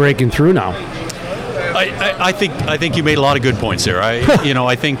actually breaking through now. I think you made a lot of good points there.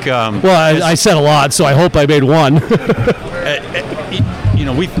 I think. I said a lot, so I hope I made one.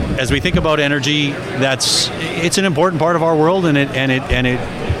 As we think about energy, it's an important part of our world, and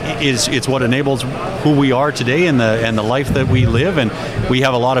it's what enables who we are today and the life that we live. And we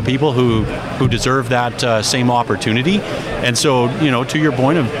have a lot of people who deserve that same opportunity. And so, to your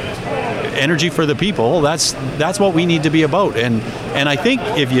point of energy for the people, that's what we need to be about. And I think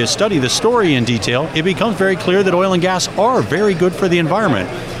if you study the story in detail, it becomes very clear that oil and gas are very good for the environment.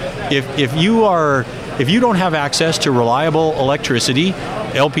 If you don't have access to reliable electricity,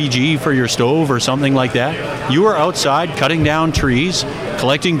 LPG for your stove or something like that, you are outside cutting down trees,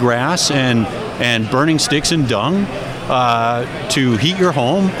 collecting grass and burning sticks and dung to heat your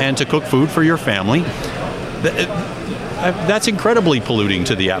home and to cook food for your family. That's incredibly polluting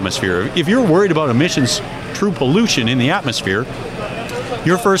to the atmosphere. If you're worried about emissions, true pollution in the atmosphere,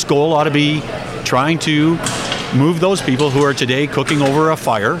 your first goal ought to be trying to move those people who are today cooking over a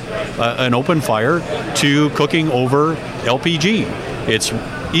fire, an open fire, to cooking over LPG. It's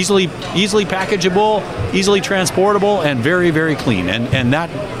easily packageable, easily transportable, and very, very clean. And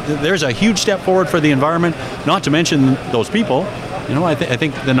that there's a huge step forward for the environment, not to mention those people. I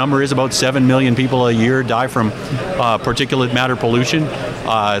think the number is about 7 million people a year die from particulate matter pollution,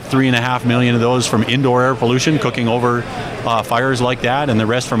 3.5 million of those from indoor air pollution, cooking over fires like that, and the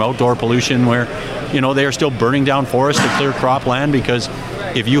rest from outdoor pollution where, they are still burning down forests to clear cropland, because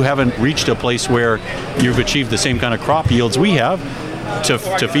if you haven't reached a place where you've achieved the same kind of crop yields we have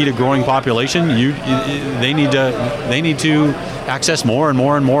to feed a growing population, they need to access more and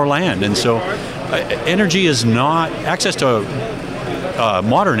more and more land. And so energy is not, access to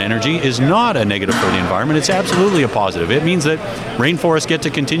modern energy is not a negative for the environment. It's absolutely a positive. It means that rainforests get to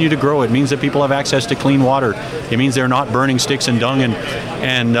continue to grow. It means that people have access to clean water. It means they're not burning sticks and dung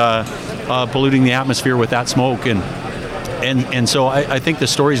and polluting the atmosphere with that smoke. And so I think the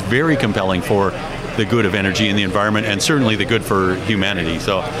story is very compelling for the good of energy in the environment, and certainly the good for humanity.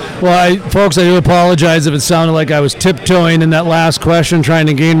 So, well, folks, I do apologize if it sounded like I was tiptoeing in that last question, trying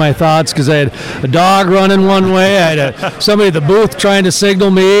to gain my thoughts, because I had a dog running one way, I had somebody at the booth trying to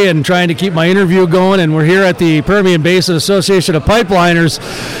signal me and trying to keep my interview going, and we're here at the Permian Basin Association of Pipeliners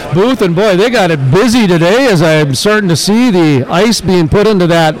booth, and boy, they got it busy today as I'm starting to see the ice being put into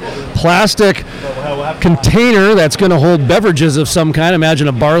that plastic container that's going to hold beverages of some kind. Imagine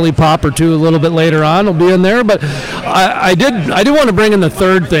a barley pop or two a little bit later on will be in there. But I do want to bring in the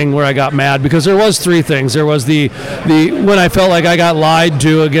third thing where I got mad, because there was three things. There was the when I felt like I got lied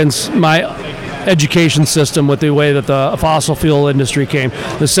to against my education system with the way that the fossil fuel industry came.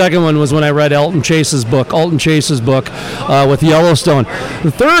 The second one was when I read Alton Chase's book with Yellowstone.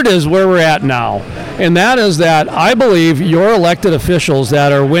 The third is where we're at now, and that is that I believe your elected officials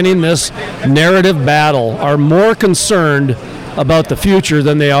that are winning this narrative battle are more concerned about the future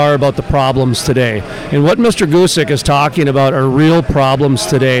than they are about the problems today. And what Mr. Gusick is talking about are real problems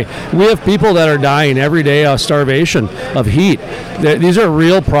today. We have people that are dying every day of starvation, of heat. These are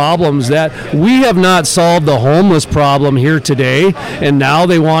real problems that we have not solved the homeless problem here today, and now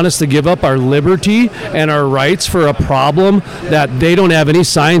they want us to give up our liberty and our rights for a problem that they don't have any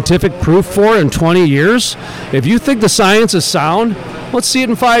scientific proof for in 20 years. If you think the science is sound, let's see it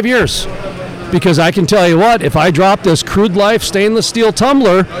in 5 years. Because I can tell you what, if I drop this Crude Life stainless steel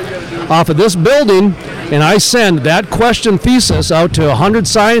tumbler off of this building and I send that question thesis out to 100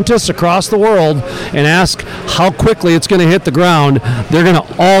 scientists across the world and ask how quickly it's going to hit the ground, they're going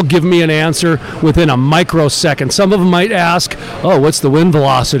to all give me an answer within a microsecond. Some of them might ask, oh, what's the wind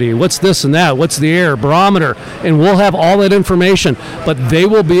velocity? What's this and that? What's the air barometer? And we'll have all that information, but they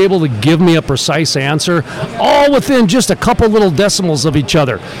will be able to give me a precise answer, all within just a couple little decimals of each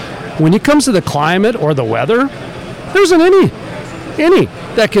other. When it comes to the climate or the weather, there isn't any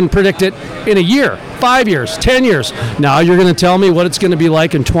that can predict it in a year, 5 years, 10 years. Now you're going to tell me what it's going to be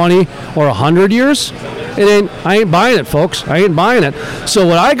like in 20 or 100 years? I ain't buying it, folks. I ain't buying it. So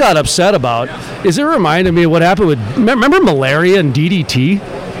what I got upset about is it reminded me of what happened with, remember malaria and DDT?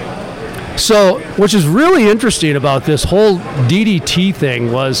 So, which is really interesting about this whole DDT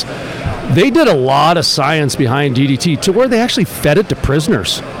thing was they did a lot of science behind DDT to where they actually fed it to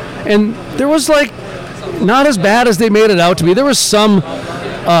prisoners. And there was not as bad as they made it out to be. There was some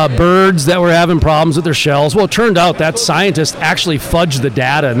birds that were having problems with their shells. Well, it turned out that scientist actually fudged the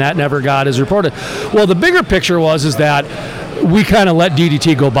data, and that never got as reported. Well, the bigger picture is that we kind of let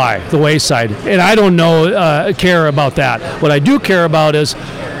DDT go by the wayside, and I don't care about that. What I do care about is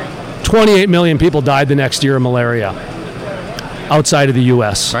 28 million people died the next year of malaria outside of the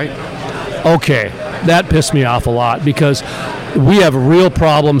U.S. Right. Okay, that pissed me off a lot because we have real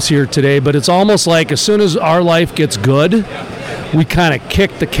problems here today, but it's almost like as soon as our life gets good, we kind of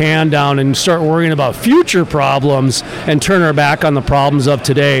kick the can down and start worrying about future problems and turn our back on the problems of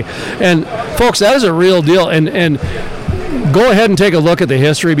today. And folks, that is a real deal. And go ahead and take a look at the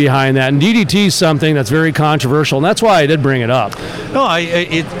history behind that. And DDT is something that's very controversial, and that's why I did bring it up. No,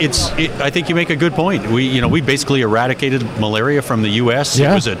 I think you make a good point. We basically eradicated malaria from the U.S.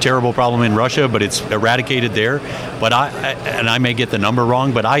 Yeah. It was a terrible problem in Russia, but it's eradicated there. But I may get the number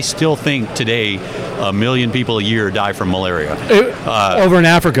wrong, but I still think today 1 million people a year die from malaria. Over in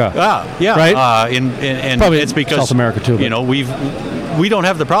Africa. Yeah. Right? And probably it's because South America too. We don't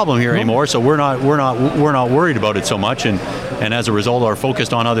have the problem here anymore, so we're not worried about it so much, and as a result are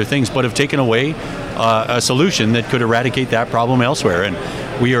focused on other things, but have taken away a solution that could eradicate that problem elsewhere. And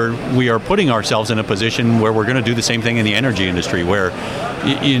we are putting ourselves in a position where we're going to do the same thing in the energy industry, where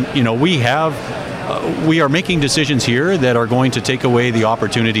we are making decisions here that are going to take away the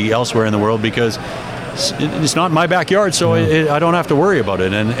opportunity elsewhere in the world because it's not my backyard, so I don't have to worry about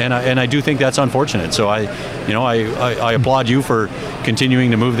it, and I do think that's unfortunate. So I applaud you for continuing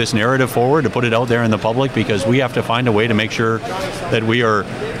to move this narrative forward, to put it out there in the public, because we have to find a way to make sure that we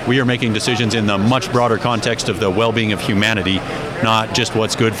are making decisions in the much broader context of the well-being of humanity, not just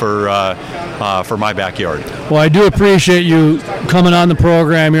what's good for my backyard. Well, I do appreciate you coming on the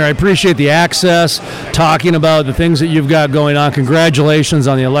program here. I appreciate the access, talking about the things that you've got going on. Congratulations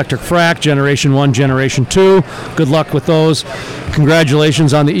on the electric frac, Generation 1, Generation 2. Good luck with those.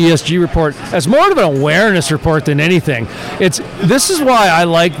 Congratulations on the ESG report. As more of an awareness report than anything, this is why I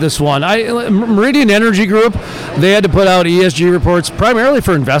like this one. Meridian Energy Group, they had to put out ESG reports primarily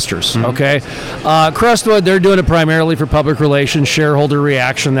for investors, okay? Crestwood, they're doing it primarily for public relations, shareholder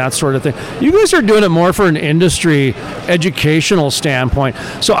reaction, that sort of thing. You guys are doing it more for an industry educational standpoint.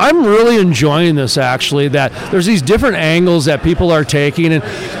 So I'm really enjoying this, actually, that there's these different angles that people are taking, and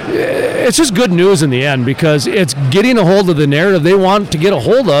it's just good news in the end because it's getting a hold of the narrative they want to get a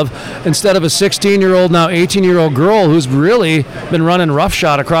hold of instead of a 16-year-old, now 18-year-old girl who's really been running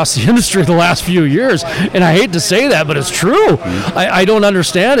roughshod across the industry the last few years. And I hate to say that, but it's true. I don't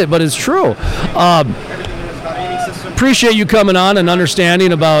understand it, but it's true. Appreciate you coming on and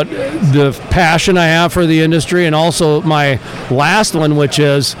understanding about the passion I have for the industry, and also my last one, which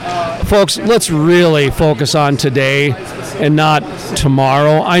is, folks, let's really focus on today and not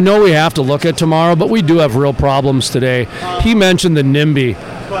tomorrow. I know we have to look at tomorrow, but we do have real problems today. He mentioned the NIMBY.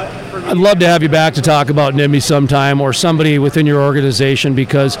 I'd love to have you back to talk about NIMBY sometime, or somebody within your organization,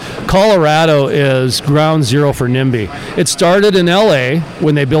 because Colorado is ground zero for NIMBY. It started in LA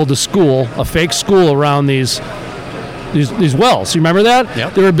when they built a fake school around these wells. You remember that?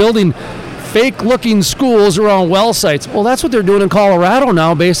 Yep. They were building fake-looking schools around well sites. Well, that's what they're doing in Colorado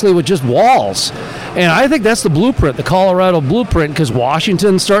now, basically with just walls. And I think that's the blueprint, the Colorado blueprint, because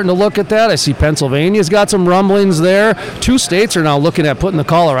Washington's starting to look at that. I see Pennsylvania's got some rumblings there. 2 states are now looking at putting the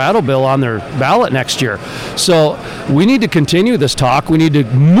Colorado bill on their ballot next year. So we need to continue this talk. We need to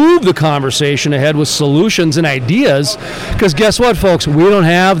move the conversation ahead with solutions and ideas, because guess what, folks? We don't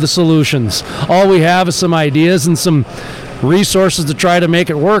have the solutions. All we have is some ideas and some resources to try to make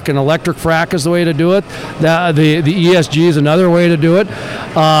it work, and electric frac is the way to do it. The ESG is another way to do it.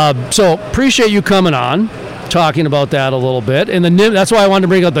 So appreciate you coming on, talking about that a little bit. And that's why I wanted to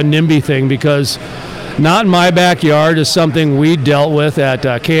bring up the NIMBY thing, because Not in My Backyard is something we dealt with at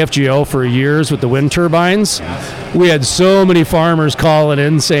KFGO for years with the wind turbines. We had so many farmers calling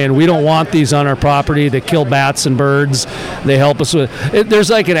in saying, we don't want these on our property. They kill bats and birds. They help us with it. There's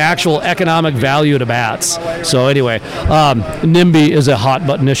like an actual economic value to bats. So anyway, NIMBY is a hot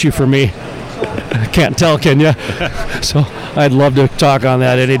button issue for me. Can't tell, can you? So I'd love to talk on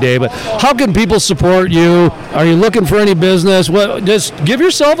that any day. But how can people support you? Are you looking for any business? Just give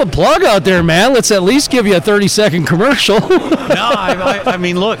yourself a plug out there, man. Let's at least give you a 30-second commercial. I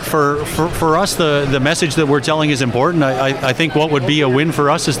mean, look, for us, the message that we're telling is important. I think what would be a win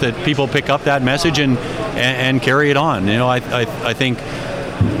for us is that people pick up that message and carry it on. You know, I think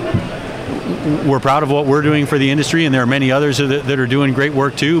we're proud of what we're doing for the industry, and there are many others that are doing great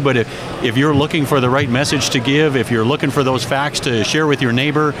work too. But if you're looking for the right message to give, if you're looking for those facts to share with your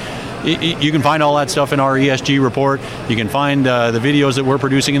neighbor, you can find all that stuff in our ESG report. You can find the videos that we're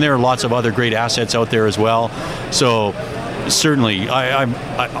producing, and there are lots of other great assets out there as well. So certainly,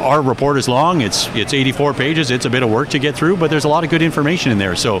 our report is long. It's 84 pages. It's a bit of work to get through, but there's a lot of good information in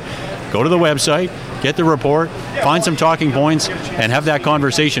there. So go to the website, get the report, find some talking points, and have that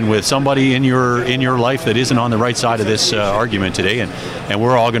conversation with somebody in your life that isn't on the right side of this argument today, and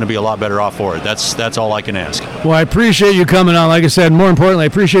we're all going to be a lot better off for it. That's all I can ask. Well, I appreciate you coming on. Like I said, more importantly, I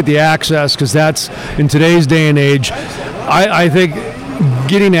appreciate the access, because that's, in today's day and age, I think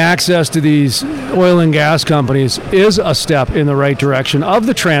getting access to these oil and gas companies is a step in the right direction of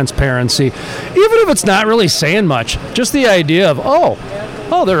the transparency, even if it's not really saying much. Just the idea of, oh,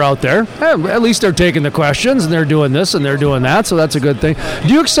 they're out there. At least they're taking the questions, and they're doing this and they're doing that, so that's a good thing.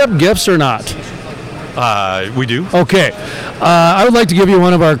 Do you accept gifts or not? We do. Okay. I would like to give you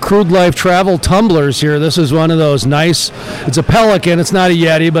one of our Crude Life travel tumblers here. This is one of those nice, it's a Pelican. It's not a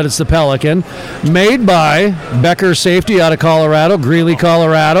Yeti, but it's the Pelican. Made by Becker Safety out of Colorado, Greeley,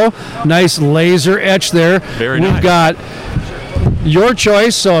 Colorado. Nice laser etch there. Very nice. We've got your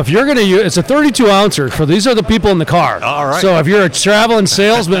choice. So if you're going to use, it's a 32 ouncer. For these are the people in the car. All right. So if you're a traveling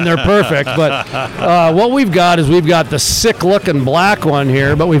salesman, they're perfect. But what we've got is we've got the sick looking black one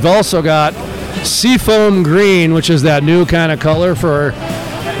here, but we've also got Seafoam Green, which is that new kind of color for,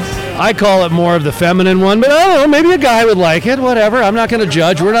 I call it more of the feminine one, but I don't know, maybe a guy would like it, whatever. I'm not going to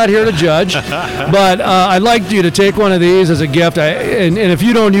judge. We're not here to judge. But I'd like you to take one of these as a gift. And if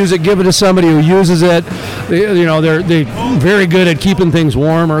you don't use it, give it to somebody who uses it. They're very good at keeping things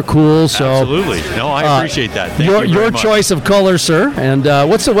warm or cool. So absolutely. No, I appreciate that. Thank you very your much. Choice of color, sir. And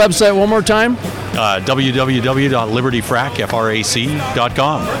what's the website one more time?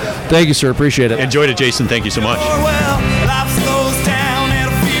 www.libertyfrac.com. Thank you, sir. Appreciate it. Enjoyed it, Jason. Thank you so much.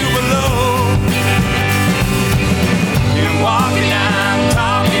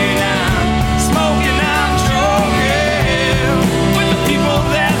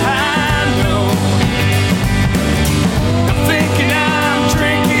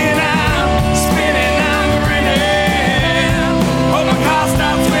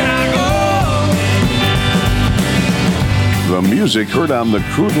 The music heard on the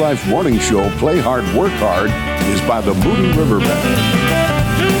Crude Life Morning Show, Play Hard, Work Hard, is by the Moody River Band.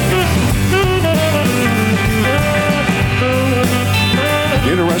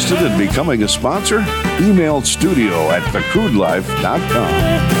 Interested in becoming a sponsor? Email studio@thecrudelife.com.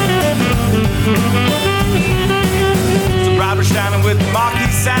 The brighter shining with the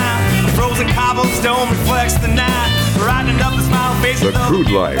marquee sign. A frozen cobblestone reflects the night. Brightening up the smile face. The Crude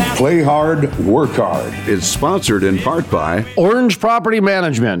Life, Play Hard, Work Hard, is sponsored in part by Orange Property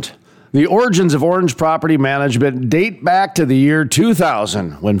Management. The origins of Orange Property Management date back to the year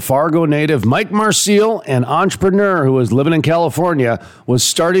 2000, when Fargo native Mike Marciel, an entrepreneur who was living in California, was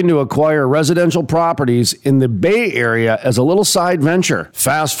starting to acquire residential properties in the Bay Area as a little side venture.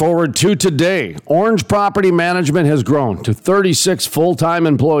 Fast forward to today, Orange Property Management has grown to 36 full-time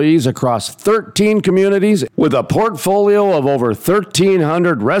employees across 13 communities with a portfolio of over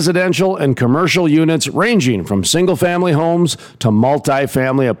 1,300 residential and commercial units ranging from single-family homes to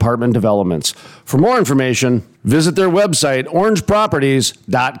multi-family apartment development. developments. For more information, visit their website,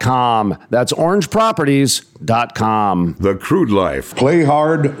 orangeproperties.com. That's orangeproperties.com. The Crude Life, Play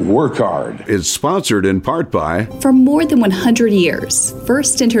Hard, Work Hard, is sponsored in part by... For more than 100 years,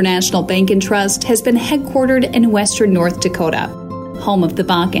 First International Bank and Trust has been headquartered in western North Dakota, home of the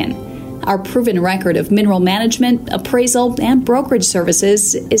Bakken. Our proven record of mineral management, appraisal, and brokerage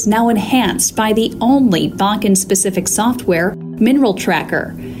services is now enhanced by the only Bakken-specific software, Mineral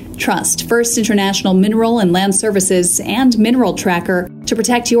Tracker. Trust First International Mineral and Land Services and Mineral Tracker to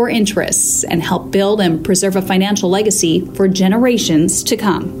protect your interests and help build and preserve a financial legacy for generations to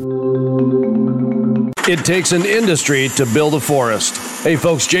come. It takes an industry to build a forest. Hey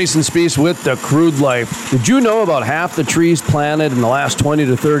folks, Jason Spees with The Crude Life. Did you know about half the trees planted in the last 20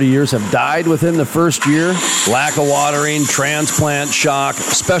 to 30 years have died within the first year? Lack of watering, transplant shock,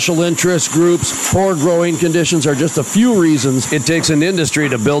 special interest groups, poor growing conditions are just a few reasons it takes an industry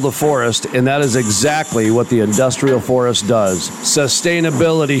to build a forest, and that is exactly what the industrial forest does.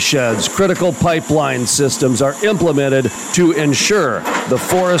 Sustainability sheds, critical pipeline systems are implemented to ensure the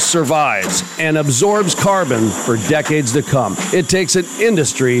forest survives and absorbs carbon for decades to come. It takes an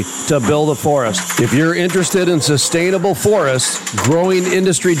industry to build a forest. If you're interested in sustainable forests, growing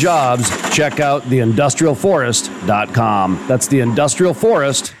industry jobs, check out theindustrialforest.com. That's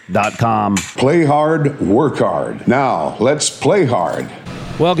theindustrialforest.com. Play hard, work hard. Now, let's play hard.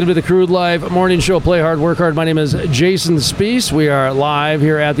 Welcome to the Crude Live Morning Show, Play Hard, Work Hard. My name is Jason Spees. We are live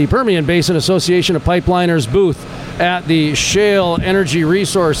here at the Permian Basin Association of Pipeliners booth at the Shale Energy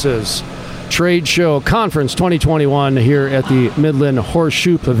Resources Trade Show Conference 2021 here at the Midland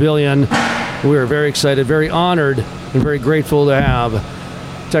Horseshoe Pavilion. We are very excited, very honored, and very grateful to have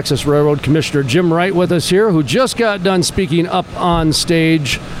Texas Railroad Commissioner Jim Wright with us here, who just got done speaking up on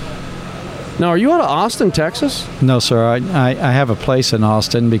stage. Now, are you out of Austin, Texas? No, sir. I have a place in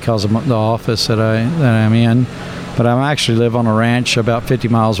Austin because of the office that I'm in. But I actually live on a ranch about 50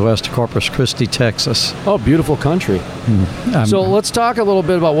 miles west of Corpus Christi, Texas. Oh, beautiful country. So let's talk a little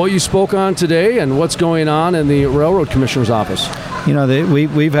bit about what you spoke on today and what's going on in the Railroad Commissioner's office. You know,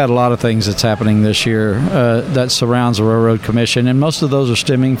 we've had a lot of things that's happening this year that surrounds the Railroad Commission, and most of those are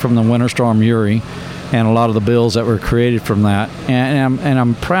stemming from the Winter Storm Uri and a lot of the bills that were created from that. And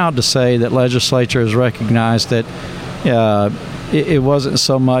I'm proud to say that legislature has recognized that it wasn't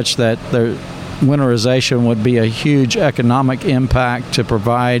so much that winterization would be a huge economic impact to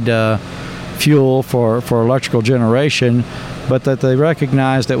provide fuel for electrical generation, but that they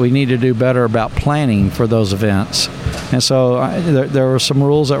recognize that we need to do better about planning for those events. And so there were some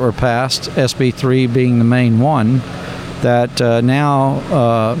rules that were passed, SB 3 being the main one, that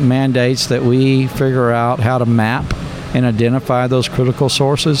now mandates that we figure out how to map and identify those critical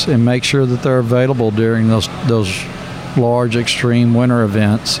sources and make sure that they're available during those large extreme winter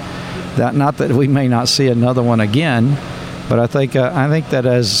events. Not that we may not see another one again, but I think that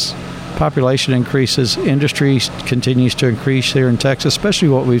as population increases, industry continues to increase here in Texas, especially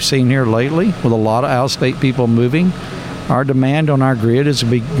what we've seen here lately with a lot of out-of-state people moving. Our demand on our grid is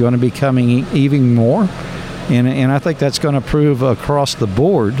going to be becoming even more, and I think that's going to prove across the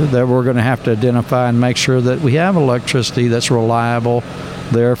board that we're going to have to identify and make sure that we have electricity that's reliable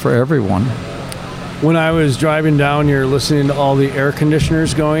there for everyone. When I was driving down here listening to all the air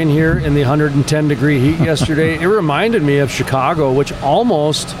conditioners going here in the 110-degree heat yesterday, it reminded me of Chicago, which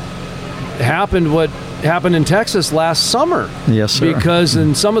almost happened what happened in Texas last summer. Yes, sir. Because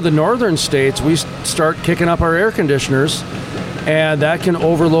in some of the northern states, we start kicking up our air conditioners, and that can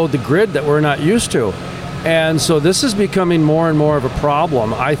overload the grid that we're not used to. And so this is becoming more and more of a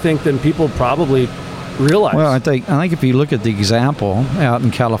problem, I think, than people probably realize. Well, I think if you look at the example out in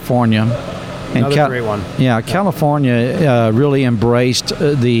California, another great one. Yeah, California really embraced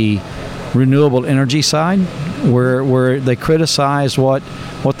the renewable energy side, where they criticized what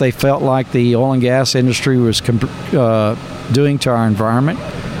they felt like the oil and gas industry was doing to our environment,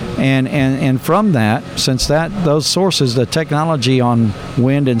 and from that, since those sources, the technology on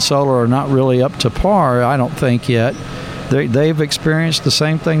wind and solar are not really up to par, I don't think yet. They've experienced the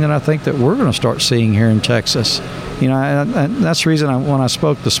same thing that I think that we're going to start seeing here in Texas. You know, and that's the reason when I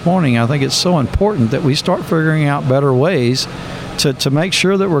spoke this morning, I think it's so important that we start figuring out better ways to make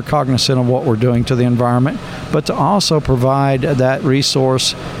sure that we're cognizant of what we're doing to the environment, but to also provide that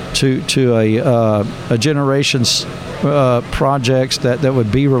resource to a generation's projects that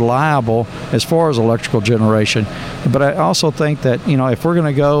would be reliable as far as electrical generation. But I also think that, if we're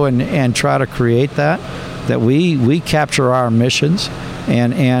going to go and try to create that we capture our emissions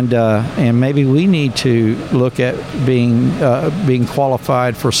and maybe we need to look at being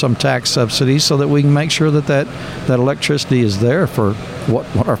qualified for some tax subsidies so that we can make sure that electricity is there for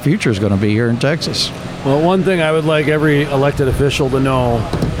what our future is going to be here in Texas. Well, one thing I would like every elected official to know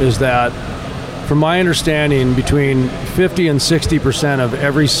is that, from my understanding, between 50 and 60% of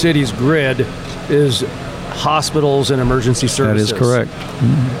every city's grid is hospitals and emergency services. That is correct.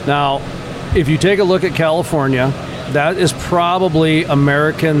 Mm-hmm. Now, if you take a look at California, that is probably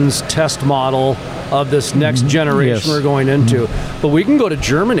Americans' test model of this next generation we're going into. But we can go to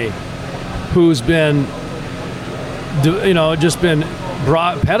Germany, who's been, just been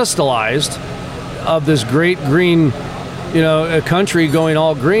pedestalized of this great green, a country going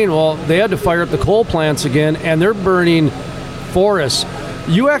all green. Well, they had to fire up the coal plants again, and they're burning forests.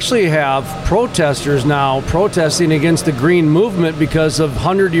 You actually have protesters now protesting against the green movement because of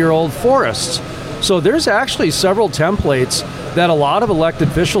 100-year-old forests. So there's actually several templates that a lot of elected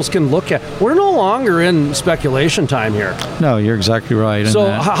officials can look at. We're no longer in speculation time here. No, you're exactly right.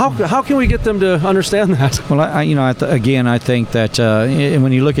 So how can we get them to understand that? Well, I think that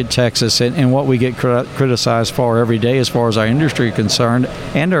when you look at Texas and what we get criticized for every day as far as our industry is concerned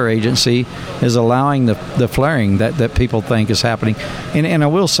and our agency is allowing the flaring that people think is happening. And I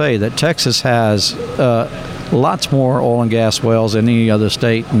will say that Texas has lots more oil and gas wells than any other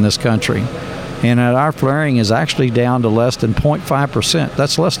state in this country. And our flaring is actually down to less than 0.5%.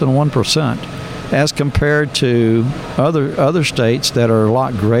 That's less than 1%, as compared to other states that are a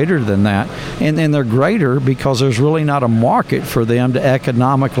lot greater than that. And they're greater because there's really not a market for them to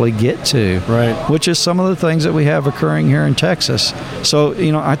economically get to, right? Which is some of the things that we have occurring here in Texas. So,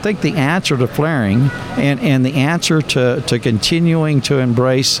 I think the answer to flaring and the answer to continuing to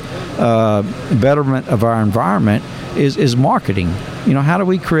embrace betterment of our environment is marketing. How do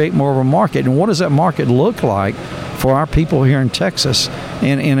we create more of a market, and what does that market look like for our people here in Texas?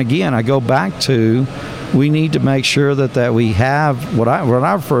 And again, I go back to, we need to make sure that we have what I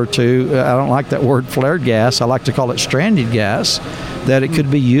refer to, I don't like that word flared gas, I like to call it stranded gas, that it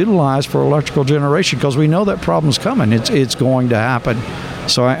could be utilized for electrical generation, because we know that problem's coming. It's going to happen.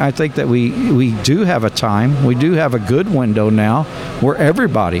 So I think that we do have a time, we do have a good window now where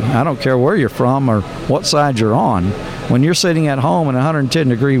everybody, I don't care where you're from or what side you're on, when you're sitting at home in 110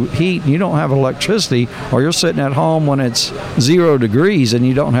 degree heat and you don't have electricity, or you're sitting at home when it's 0 degrees and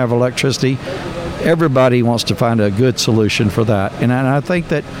you don't have electricity, everybody wants to find a good solution for that. And I think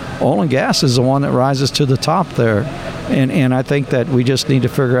that oil and gas is the one that rises to the top there. And I think that we just need to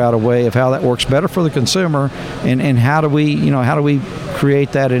figure out a way of how that works better for the consumer, and how do we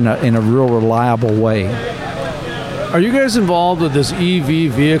create that in a real reliable way. Are you guys involved with this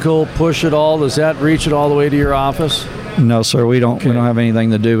EV vehicle push at all? Does that reach it all the way to your office? No, sir. We don't. Okay. We don't have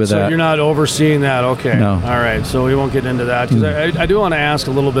anything to do with that. So you're not overseeing that. Okay. No. All right. So we won't get into that, because I do want to ask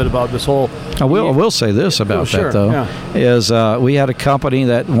a little bit about this whole. I will say this about that though, is we had a company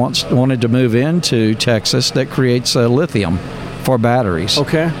that wanted to move into Texas that creates lithium for batteries.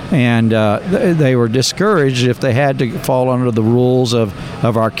 Okay. And they were discouraged if they had to fall under the rules of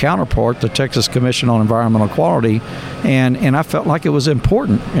our counterpart, the Texas Commission on Environmental Quality. And I felt like it was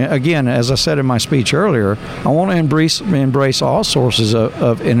important. Again, as I said in my speech earlier, I want to embrace all sources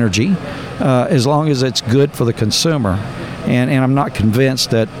of energy as long as it's good for the consumer. And I'm not convinced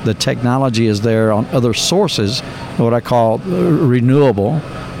that the technology is there on other sources, what I call renewable,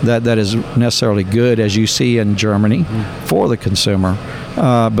 that is necessarily good, as you see in Germany, for the consumer.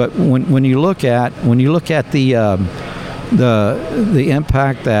 But when you look at the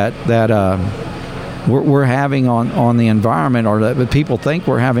impact that we're having on the environment, or that people think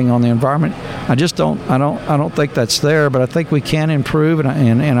we're having on the environment, I don't think that's there. But I think we can improve,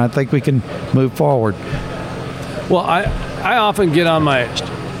 and I think we can move forward. Well, I often get on my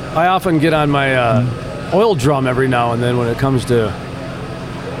oil drum every now and then when it comes to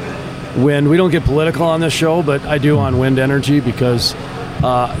wind. We don't get political on this show, but I do on wind energy, because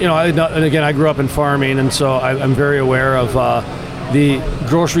and again, I grew up in farming, and so I'm very aware of the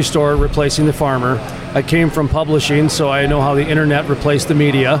grocery store replacing the farmer. I came from publishing, so I know how the internet replaced the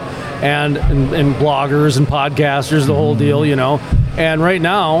media, and bloggers and podcasters, the whole deal, And right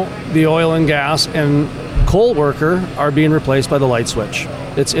now, the oil and gas and coal worker are being replaced by the light switch.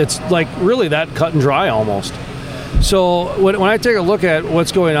 It's like really that cut and dry almost. So when I take a look at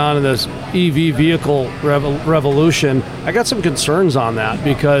what's going on in this EV vehicle revolution, I got some concerns on that,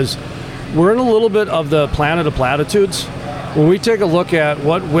 because we're in a little bit of the planet of platitudes. When we take a look at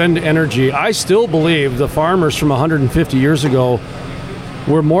what wind energy, I still believe the farmers from 150 years ago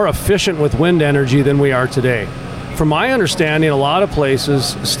were more efficient with wind energy than we are today. from my understanding, a lot of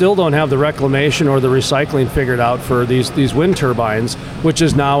places still don't have the reclamation or the recycling figured out for these wind turbines, which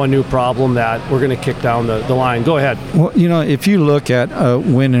is now a new problem that we're going to kick down the line. Go ahead. Well, if you look at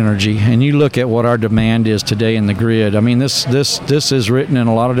wind energy and you look at what our demand is today in the grid, I mean, this is written in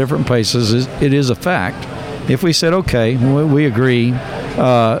a lot of different places. It is a fact. If we said, okay, we agree,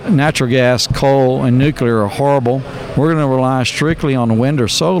 natural gas, coal, and nuclear are horrible, we're going to rely strictly on wind or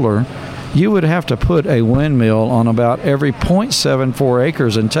solar, you would have to put a windmill on about every 0.74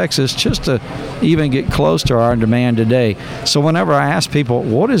 acres in Texas just to even get close to our demand today. So whenever I ask people,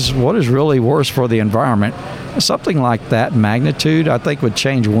 what is really worse for the environment, something like that magnitude, I think, would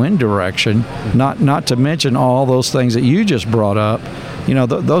change wind direction, not to mention all those things that you just brought up.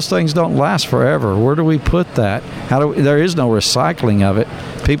 Those things don't last forever. Where do we put that? There is no recycling of it.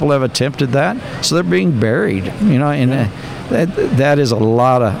 People have attempted that, so they're being buried. And that is a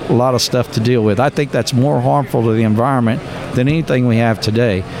lot of stuff to deal with. I think that's more harmful to the environment than anything we have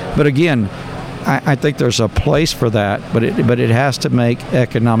today. But again, I think there's a place for that, but it has to make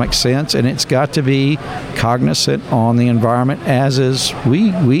economic sense, and it's got to be cognizant on the environment, as is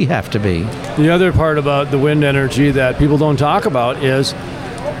we have to be. The other part about the wind energy that people don't talk about is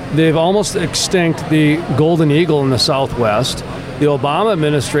they've almost extinct the golden eagle in the Southwest. The Obama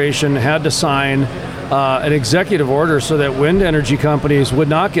administration had to sign an executive order so that wind energy companies would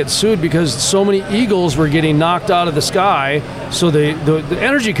not get sued because so many eagles were getting knocked out of the sky. So the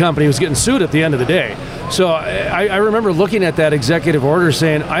energy company was getting sued at the end of the day. So I remember looking at that executive order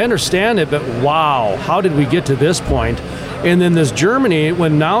saying, I understand it, but wow, how did we get to this point? And then this Germany,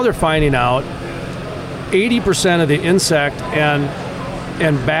 when now they're finding out 80% of the insect and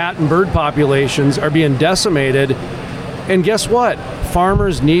bat and bird populations are being decimated. And guess what?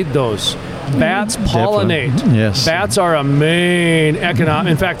 Farmers need those. Bats pollinate. Definitely. Yes. Bats are a main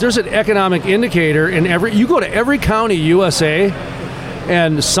economic. In fact, there's an economic indicator in you go to every county USA,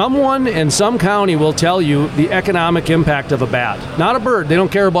 and someone in some county will tell you the economic impact of a bat. Not a bird. They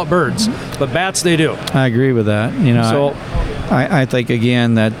don't care about birds, but bats they do. I agree with that. So I think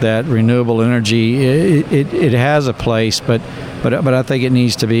again that renewable energy it has a place, but I think it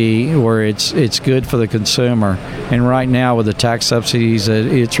needs to be where it's good for the consumer. And right now, with the tax subsidies that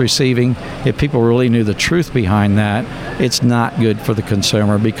it's receiving, if people really knew the truth behind that, it's not good for the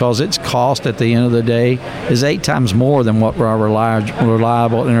consumer, because its cost at the end of the day is 8 times more than what our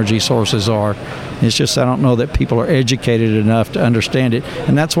reliable energy sources are. It's just I don't know that people are educated enough to understand it.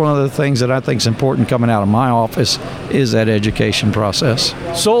 And that's one of the things that I think is important coming out of my office is that education process.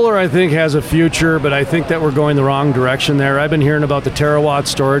 Solar, I think, has a future, but I think that we're going the wrong direction there. I've been hearing about the terawatt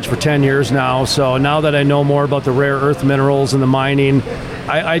storage for 10 years now. So now that I know more about the rare earth minerals and the mining,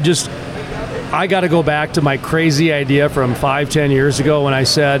 I got to go back to my crazy idea from 5-10 years ago when I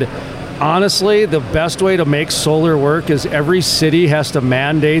said, honestly, the best way to make solar work is every city has to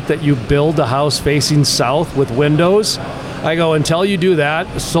mandate that you build a house facing south with windows. I go, until you do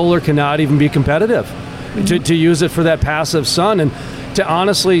that, solar cannot even be competitive to use it for that passive sun. And to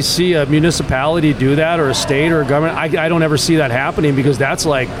honestly see a municipality do that, or a state or a government, I don't ever see that happening, because that's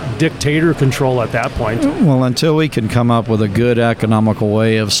like dictator control at that point. Well, until we can come up with a good economical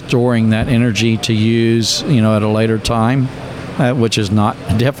way of storing that energy to use, at a later time, which is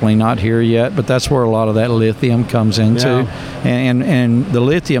definitely not here yet, but that's where a lot of that lithium comes into. Yeah. And the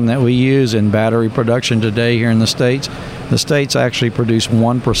lithium that we use in battery production today here in the States actually produce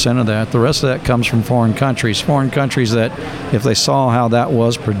 1% of that. The rest of that comes from foreign countries that, if they saw how that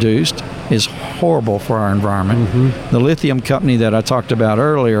was produced, is horrible for our environment. Mm-hmm. The lithium company that I talked about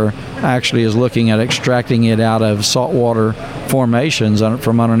earlier actually is looking at extracting it out of saltwater formations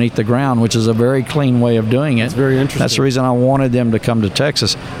from underneath the ground, which is a very clean way of doing it. It's very interesting. That's the reason I wanted them to come to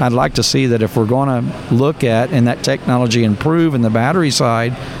Texas. I'd like to see that if we're going to look at and that technology improve in the battery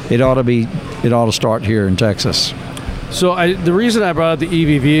side, it ought to start here in Texas. So the reason I brought up the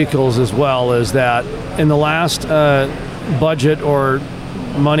EV vehicles as well is that in the last budget or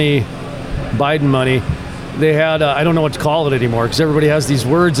Biden money, they had, I don't know what to call it anymore, because everybody has these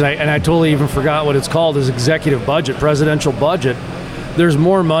words, and I totally even forgot what it's called, is executive budget, presidential budget. There's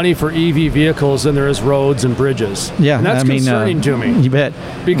more money for EV vehicles than there is roads and bridges. Yeah, and that's concerning to me. You bet.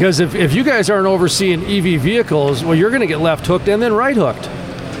 Because if you guys aren't overseeing EV vehicles, well, you're going to get left hooked and then right hooked.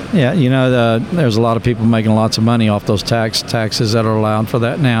 Yeah, there's a lot of people making lots of money off those taxes that are allowed for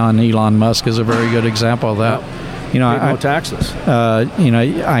that now, and Elon Musk is a very good example of that. No taxes.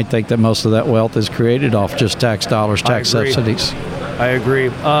 I think that most of that wealth is created off just tax dollars, tax subsidies. I agree.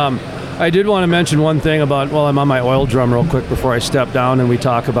 I did want to mention one thing about, I'm on my oil drum real quick before I step down, and we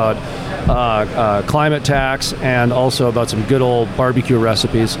talk about climate tax and also about some good old barbecue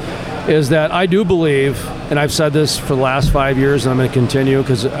recipes. is that I do believe, and I've said this for the last 5 years, and I'm going to continue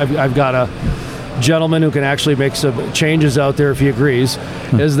because I've got a gentleman who can actually make some changes out there if he agrees,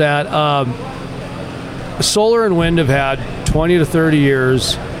 is that solar and wind have had 20 to 30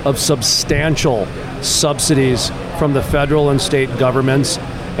 years of substantial subsidies from the federal and state governments,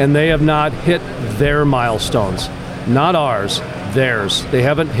 and they have not hit their milestones. Not ours, theirs. They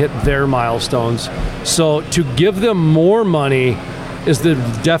haven't hit their milestones. So to give them more money is the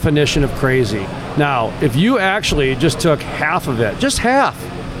definition of crazy. Now, if you actually just took half of it, just half,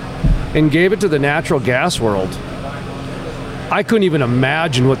 and gave it to the natural gas world, I couldn't even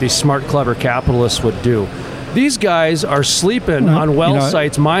imagine what these smart, clever capitalists would do. These guys are sleeping on well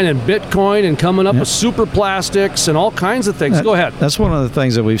sites, mining Bitcoin and coming up with super plastics and all kinds of things. Go ahead. That's one of the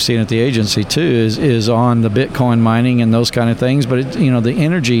things that we've seen at the agency too, is on the Bitcoin mining and those kind of things. But the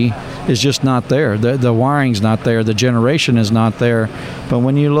energy is just not there. The wiring's not there. The generation is not there. But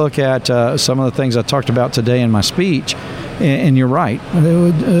when you look at some of the things I talked about today in my speech, and you're right,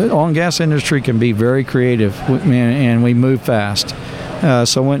 the oil and gas industry can be very creative, and we move fast.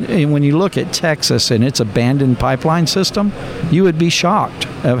 So when you look at Texas and its abandoned pipeline system, you would be shocked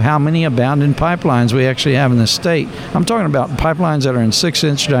of how many abandoned pipelines we actually have in the state. I'm talking about pipelines that are in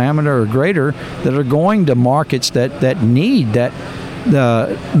 6-inch diameter or greater that are going to markets that need that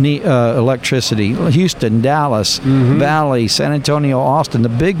electricity. Whouston, Dallas, Valley, San Antonio, Austin, the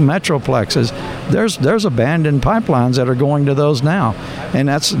big metroplexes. There's abandoned pipelines that are going to those now, and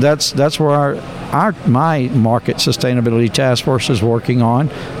that's where my market sustainability task force is working on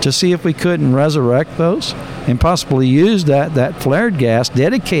to see if we couldn't resurrect those and possibly use that flared gas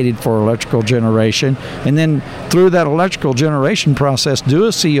dedicated for electrical generation, and then through that electrical generation process do a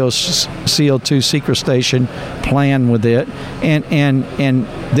CO2 sequestration plan with it, and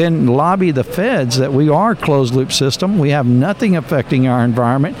then lobby the feds that we are a closed loop system. We have nothing affecting our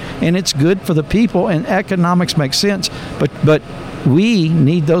environment, and it's good for the people, and economics makes sense, but we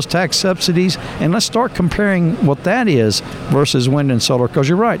need those tax subsidies, and let's start comparing what that is versus wind and solar, because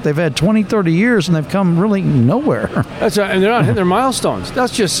you're right, they've had 20, 30 years and they've come really nowhere. That's right, and they're not hitting their milestones.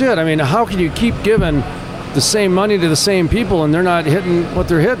 That's just it. I mean, how can you keep giving the same money to the same people and they're not hitting what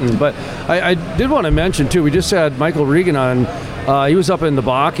they're hitting? But I did want to mention, too, we just had Michael Regan on. He was up in the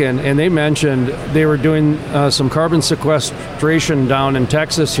Bakken, and they mentioned they were doing some carbon sequestration down in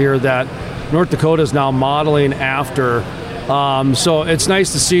Texas here that North Dakota is now modeling after. So it's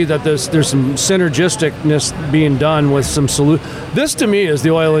nice to see that there's some synergisticness being done with some solution. This to me is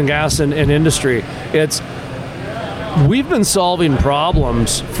the oil and gas and industry. We've been solving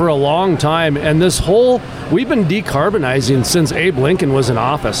problems for a long time, and we've been decarbonizing since Abe Lincoln was in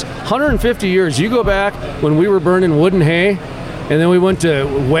office. 150 years. You go back when we were burning wood and hay, and then we went to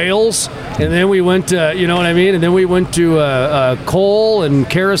whales, and then we went to, you know what I mean? And then we went to coal and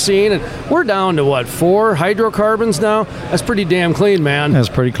kerosene, and we're down to 4 hydrocarbons now? That's pretty damn clean, man. That's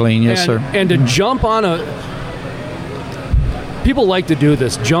pretty clean, yes, sir. And to jump on people like to do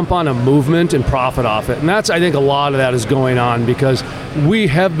this, jump on a movement and profit off it. And I think a lot of that is going on because we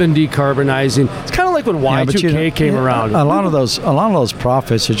have been decarbonizing. It's kind of like when Y2K came around. A lot of those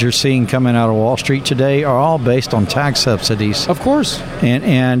profits that you're seeing coming out of Wall Street today are all based on tax subsidies. Of course.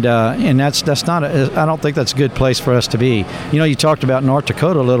 And that's not I don't think that's a good place for us to be. You talked about North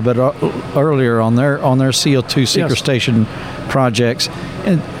Dakota a little bit earlier on their CO2 sequestration projects.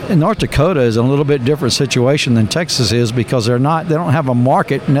 And North Dakota is in a little bit different situation than Texas is because they don't have a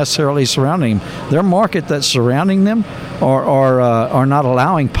market necessarily surrounding them. Their market that's surrounding them are not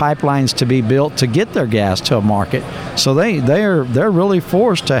allowing pipelines to be built to get their gas to a market. So they're really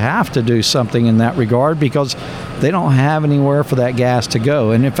forced to have to do something in that regard because they don't have anywhere for that gas to go.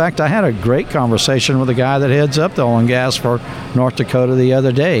 And in fact, I had a great conversation with a guy that heads up the oil and gas for North Dakota the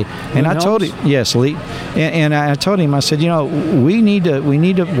other day, and I told him, yes, Lee, and I told him, I said, we need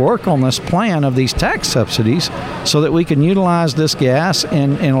to work on this plan of these tax subsidies so that we can utilize this gas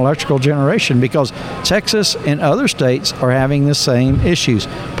in electrical generation, because Texas and other states are having the same issues.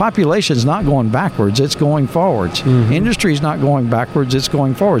 Population's not going backwards, it's going forwards. Industry's not going backwards, it's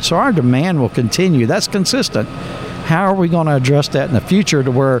going forward. So our demand will continue. That's consistent. How are we going to address that in the future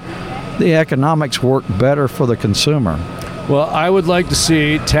to where the economics work better for the consumer? Well, I would like to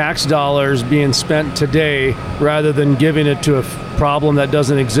see tax dollars being spent today rather than giving it to a problem that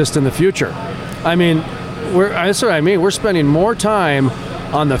doesn't exist in the future. I mean, that's what I mean. We're spending more time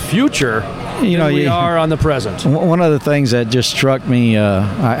on the future than we are on the present. One of the things that just struck me,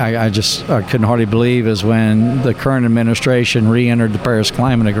 I couldn't hardly believe, is when the current administration re-entered the Paris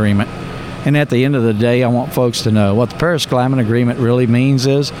Climate Agreement. And at the end of the day, I want folks to know what the Paris Climate Agreement really means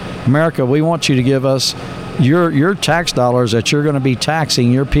is, America, we want you to give us your tax dollars that you're going to be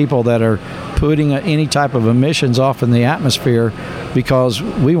taxing your people that are putting any type of emissions off in the atmosphere, because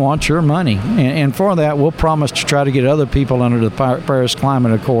we want your money. And for that, we'll promise to try to get other people under the Paris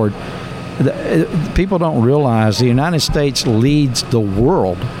Climate Accord. People don't realize the United States leads the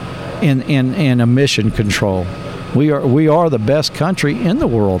world in emission control. We are the best country in the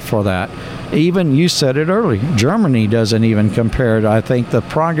world for that. Even, you said it earlier, Germany doesn't even compare to, I think, the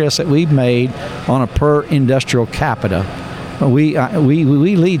progress that we've made on a per industrial capita. We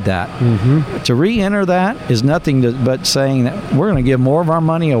lead that. Mm-hmm. To re-enter that is nothing but saying that we're going to give more of our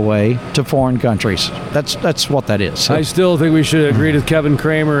money away to foreign countries. That's what that is. So, I still think we should agree with Kevin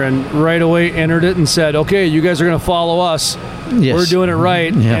Kramer and right away entered it and said, okay, you guys are going to follow us. Yes. We're doing it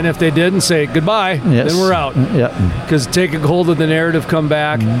right. Yeah. And if they didn't say goodbye, then we're out. Because take a hold of the narrative, come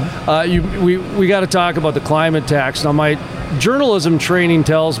back. Mm-hmm. We got to talk about the climate tax. Now, my journalism training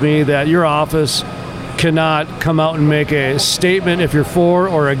tells me that your office cannot come out and make a statement if you're for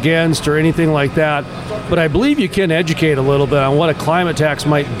or against or anything like that. But I believe you can educate a little bit on what a climate tax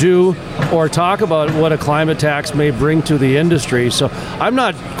might do or talk about what a climate tax may bring to the industry. So I'm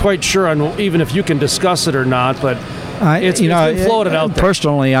not quite sure on even if you can discuss it or not, but it's been floated out there.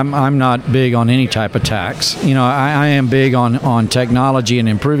 Personally, I'm not big on any type of tax. I am big on technology and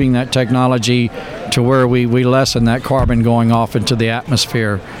improving that technology to where we lessen that carbon going off into the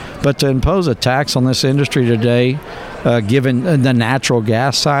atmosphere. But to impose a tax on this industry today, given the natural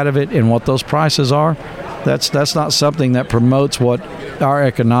gas side of it and what those prices are, that's not something that promotes what our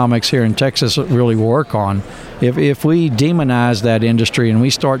economics here in Texas really work on. If we demonize that industry and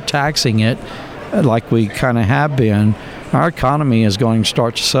we start taxing it, like we kind of have been, our economy is going to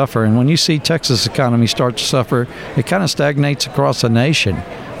start to suffer. And when you see Texas economy start to suffer, it kind of stagnates across the nation.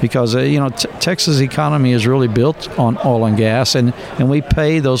 Because, Texas economy is really built on oil and gas, and we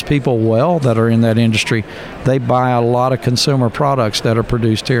pay those people well that are in that industry. They buy a lot of consumer products that are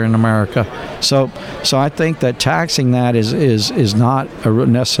produced here in America. So I think that taxing that is not a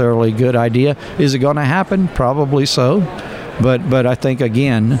necessarily good idea. Is it going to happen? Probably so. But I think,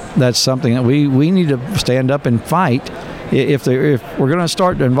 again, that's something that we need to stand up and fight. If we're going to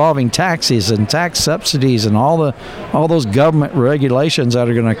start involving taxes and tax subsidies and all those government regulations that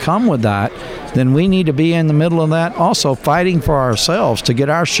are going to come with that, then we need to be in the middle of that, also fighting for ourselves to get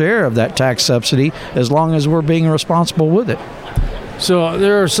our share of that tax subsidy as long as we're being responsible with it. So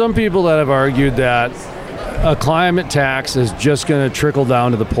there are some people that have argued that a climate tax is just going to trickle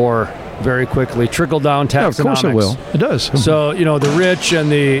down to the poor very quickly. Trickle down taxonomics. Yeah, of course it will. It does. So the rich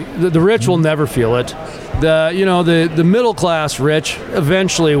and the rich will never feel it. The middle class rich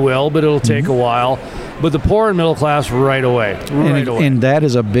eventually will, but it'll take a while. But the poor and middle class right away. And that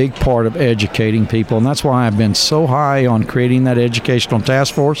is a big part of educating people. And that's why I've been so high on creating that educational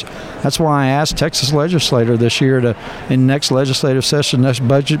task force. That's why I asked Texas legislator this year in next legislative session, next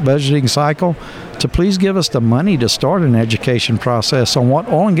budgeting cycle, to please give us the money to start an education process on what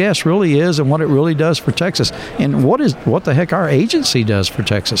oil and gas really is and what it really does for Texas. And what the heck our agency does for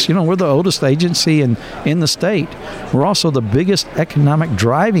Texas. We're the oldest agency in the state. We're also the biggest economic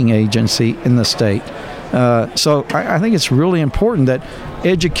driving agency in the state. So I think it's really important that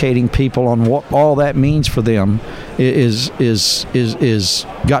educating people on what all that means for them is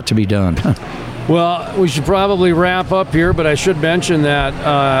got to be done. Well, we should probably wrap up here, but I should mention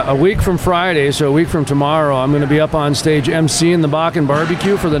that a week from Friday, so a week from tomorrow, I'm going to be up on stage emceeing the Bakken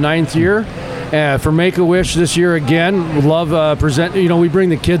BBQ for the 9th year. For Make-A-Wish this year again, would love present. We bring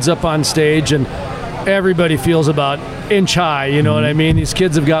the kids up on stage and everybody feels about inch high, you know what I mean? These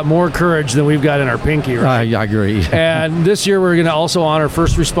kids have got more courage than we've got in our pinky, right? I agree. And this year we're going to also honor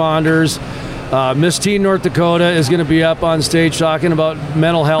first responders. Miss Teen North Dakota is going to be up on stage talking about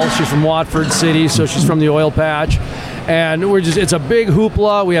mental health. She's from Watford City, so she's from the oil patch. And it's a big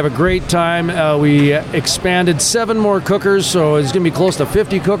hoopla. We have a great time. We expanded 7 more cookers, so it's going to be close to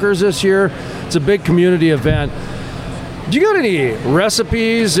 50 cookers this year. It's a big community event. Do you got any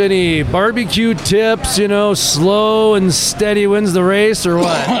recipes, any barbecue tips, slow and steady wins the race or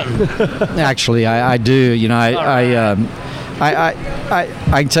what? Actually, I do. I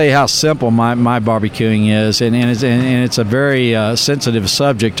can tell you how simple my barbecuing is, and it's a very sensitive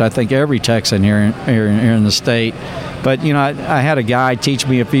subject. I think every Texan here in the state. But I had a guy teach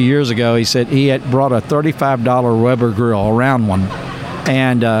me a few years ago. He said he had brought a $35 Weber grill, a round one,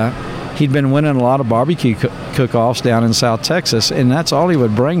 and he'd been winning a lot of barbecue cook-offs down in South Texas, and that's all he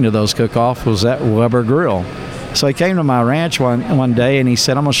would bring to those cook-offs was that Weber grill. So he came to my ranch one day, and he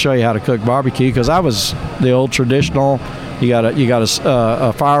said, "I'm going to show you how to cook barbecue," because I was the old traditional. You got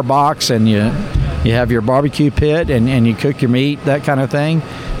a firebox, and you you have your barbecue pit and you cook your meat, that kind of thing.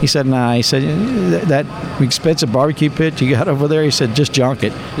 He said, nah. He said, that expensive barbecue pit you got over there, he said, just junk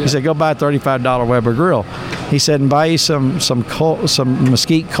it. He said, go buy a $35 Weber grill. He said, and buy you some coal, some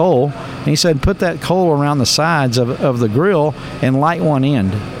mesquite coal. And he said, put that coal around the sides of the grill and light one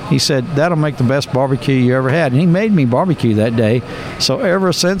end. He said, that'll make the best barbecue you ever had. And he made me barbecue that day. So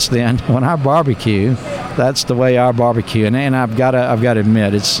ever since then, when I barbecue, that's the way I barbecue. And I've got to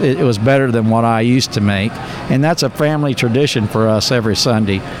admit, it was better than what I used to make. And that's a family tradition for us every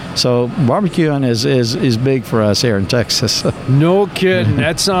Sunday. So barbecuing is big for us here in Texas. No kidding.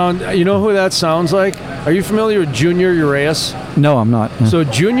 You know who that sounds like? Are you familiar with Junior Urias? No, I'm not. So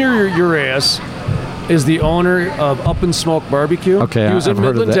Junior Urias is the owner of Up and Smoke Barbecue. Okay, he was in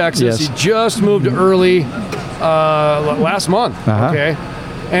Midland, Texas. Yes. He just moved early last month. Okay,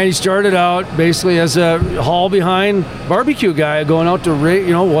 and he started out basically as a haul behind barbecue guy, going out to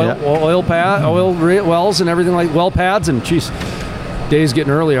oil wells and everything, like well pads, and day's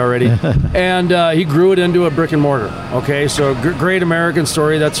getting early already. And he grew it into a brick and mortar. Okay, so great American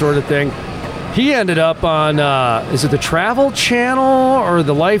story, that sort of thing. He ended up on, is it the Travel Channel or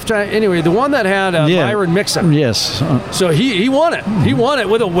the Lifetime? Anyway, the one that had Myron Mixon. Yes. So he won it. He won it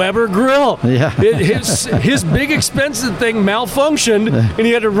with a Weber grill. Yeah. His big expensive thing malfunctioned, and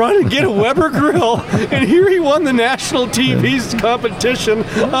he had to run and get a Weber grill. And here he won the national TV's competition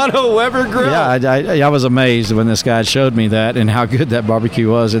on a Weber grill. Yeah, I was amazed when this guy showed me that and how good that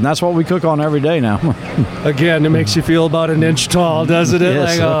barbecue was. And that's what we cook on every day now. Again, it makes you feel about an inch tall, doesn't it?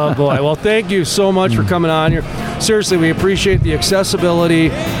 Yes. Like, oh, boy. Well, thank you so much for coming on here. Seriously, we appreciate the accessibility,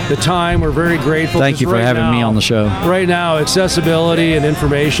 the time. We're very grateful. Thank you for having me on the show. Right now, accessibility and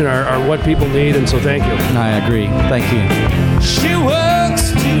information are what people need, and so thank you. I agree. Thank you. She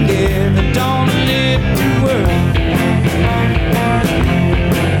works to live and don't live to work.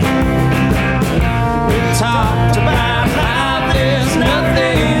 We talked about how there's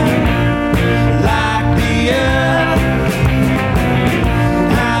nothing like the earth.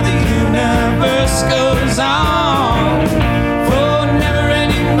 How the universe goes on for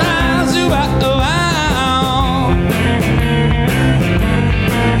never-ending miles around.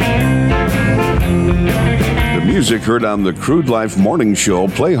 The music heard on the Crude Life Morning Show,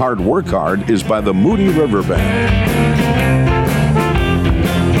 Play Hard, Work Hard, is by the Moody River Band.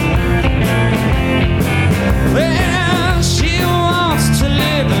 Well, she wants to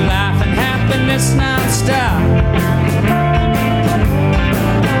live a life and happiness non-stop.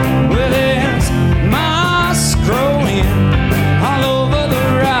 Well, there's moss growing all over the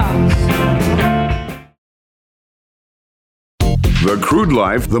rocks. The Crude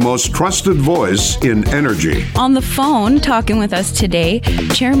Life, the most trusted voice in energy. On the phone, talking with us today,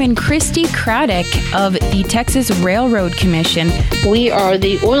 Chairman Christy Craddock of the Texas Railroad Commission. We are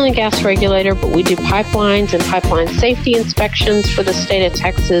the oil and gas regulator, but we do pipelines and pipeline safety inspections for the state of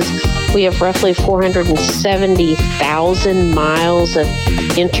Texas. We have roughly 470,000 miles of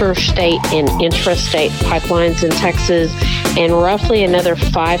interstate and intrastate pipelines in Texas, and roughly another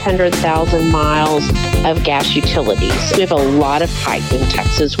 500,000 miles of gas utilities. We have a lot of pipe in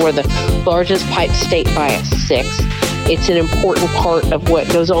Texas. We're the largest pipe state by a sixth. It's an important part of what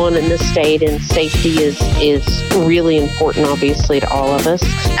goes on in the state, and safety is really important, obviously, to all of us.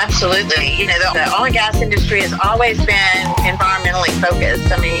 Absolutely. You know, the oil and gas industry has always been environmentally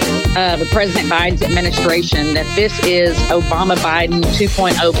focused. I mean, the President Biden's administration, that this is Obama-Biden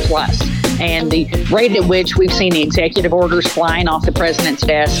 2.0 plus. And the rate at which we've seen the executive orders flying off the president's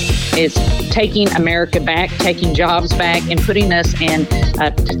desk is taking America back, taking jobs back, and putting us in a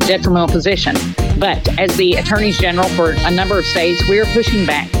detrimental position. But as the attorneys general for a number of states, we are pushing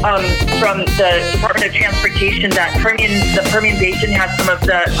back. From the Department of Transportation, the Permian Basin has some of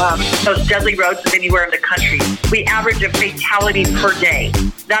the most deadly roads of anywhere in the country. We average a fatality per day.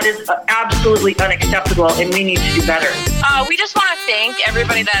 That is absolutely unacceptable, and we need to do better. We just want to thank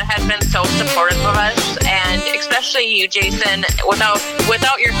everybody that has been so supportive of us, and especially you, Jason.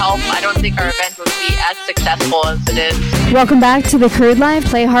 Without your help, I don't think our event would be as successful as it is. Welcome back to the Crude Life,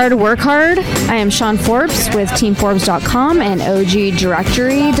 Play Hard, Work Hard. I am Sean Forbes with TeamForbes.com and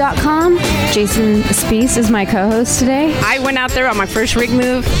OGDirectory.com. Jason Spees is my co-host today. I went out there on my first rig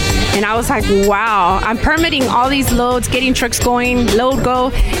move, and I was like, wow, I'm permitting all these loads, getting trucks going, load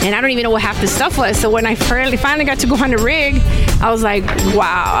go, and I don't even know what half the stuff was. So when I finally got to go on the rig, I was like,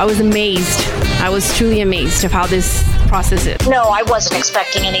 wow, I was amazed. I was truly amazed of how this process is. No, I wasn't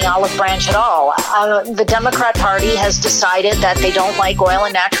expecting any olive branch at all. The Democrat Party has decided that they don't like oil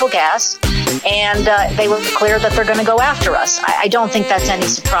and natural gas. and they were clear that they're going to go after us. I don't think that's any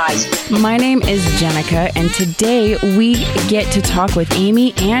surprise. My name is Jenica, and today we get to talk with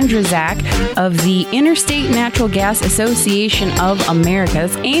Amy Andrzak of the Interstate Natural Gas Association of America.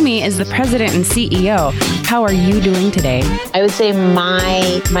 Amy is the president and CEO. How are you doing today? I would say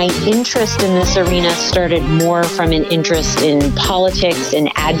my interest in this arena started more from an interest in politics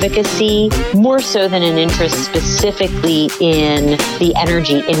and advocacy, more so than an interest specifically in the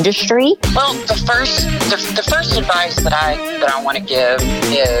energy industry. Well, the first advice that I want to give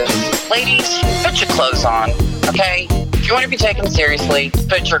is, ladies, put your clothes on, okay? If you want to be taken seriously,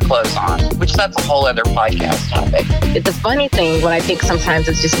 put your clothes on, which that's a whole other podcast topic. The funny thing, what I think sometimes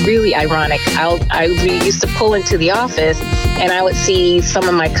is just really ironic, we used to pull into the office and I would see some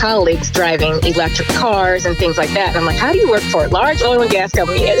of my colleagues driving electric cars and things like that. And I'm like, how do you work for a large oil and gas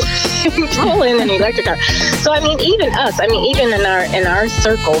company and pull in an electric car? So, even us, even in our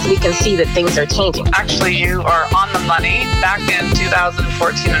circles, we can see that things are changing. Actually, you are on the money. Back in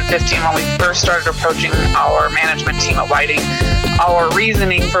 2014 and 15, when we first started approaching our management team at Whiting, our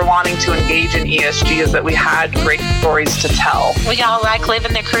reasoning for wanting to engage in ESG is that we had great stories to tell. We all like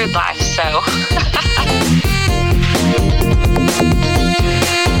living the crude life, so.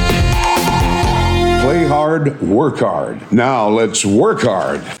 Play hard, work hard. Now let's work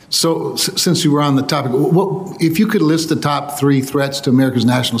hard. So, since you were on the topic, if you could list the top 3 threats to America's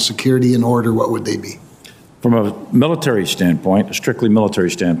national security in order, what would they be? From a military standpoint, a strictly military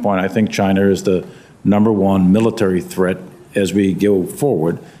standpoint, I think China is the number one military threat as we go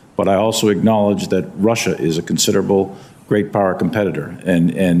forward. But I also acknowledge that Russia is a considerable great power competitor.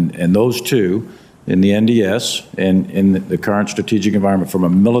 And those two, in the NDS and in the current strategic environment from a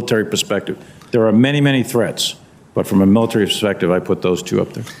military perspective, there are many, many threats. But from a military perspective, I put those two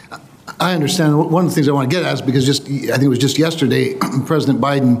up there. I understand. One of the things I want to get at is because I think it was just yesterday, President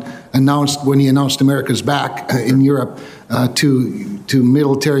Biden announced, when he announced America's back in Europe to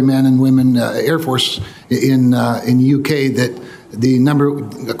military men and women, Air Force in the UK, that the number,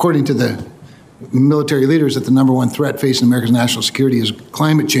 according to the military leaders, that the number one threat facing America's national security is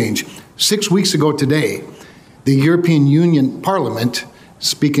climate change. 6 weeks ago today, the European Union Parliament,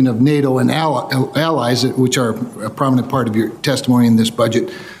 speaking of NATO and allies, which are a prominent part of your testimony in this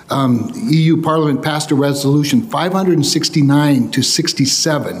budget, EU Parliament passed a resolution 569 to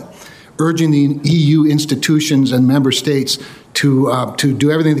 67, urging the EU institutions and member states to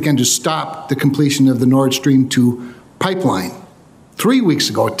do everything they can to stop the completion of the Nord Stream 2 pipeline. 3 weeks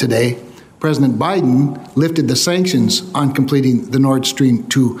ago today, President Biden lifted the sanctions on completing the Nord Stream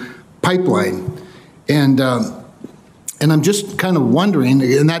 2 pipeline. And I'm just kind of wondering,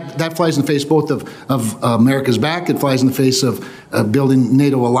 and that flies in the face both of America's back, it flies in the face of building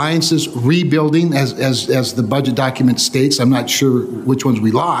NATO alliances, rebuilding, as the budget document states. I'm not sure which ones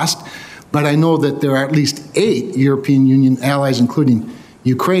we lost, but I know that there are at least 8 European Union allies, including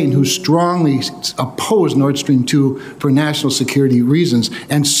Ukraine, who strongly oppose Nord Stream 2 for national security reasons.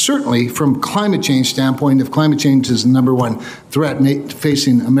 And certainly from climate change standpoint, if climate change is the number one threat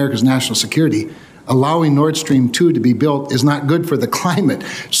facing America's national security, allowing Nord Stream 2 to be built is not good for the climate.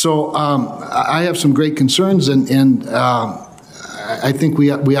 So I have some great concerns, and I think we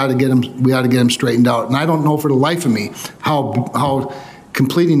ought to get them straightened out. And I don't know for the life of me how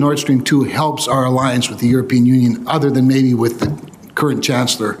completing Nord Stream 2 helps our alliance with the European Union, other than maybe with the current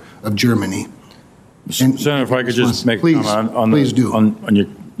Chancellor of Germany. And Senator, if I could just make a comment on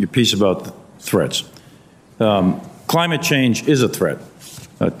your piece about threats. Climate change is a threat.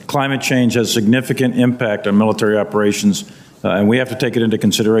 Climate change has significant impact on military operations, and we have to take it into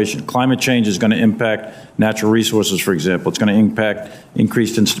consideration. Climate change is going to impact natural resources, for example. It's going to impact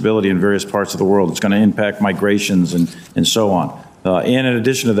increased instability in various parts of the world. It's going to impact migrations and so on. And in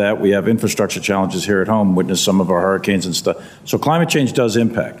addition to that, we have infrastructure challenges here at home, witness some of our hurricanes and stuff. So climate change does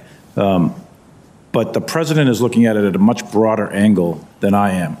impact. But the president is looking at it at a much broader angle than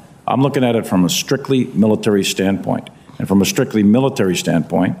I am. I'm looking at it from a strictly military standpoint. And from a strictly military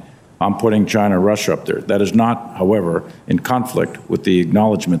standpoint, I'm putting China and Russia up there. That is not, however, in conflict with the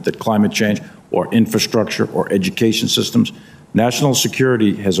acknowledgement that climate change or infrastructure or education systems, national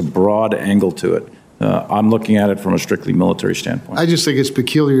security has a broad angle to it. I'm looking at it from a strictly military standpoint. I just think it's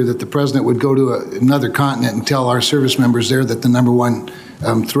peculiar that the president would go to another continent and tell our service members there that the number one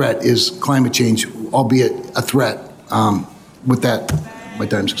threat is climate change, albeit a threat. With that, my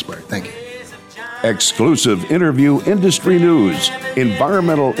time's expired. Thank you. Exclusive interview, industry news,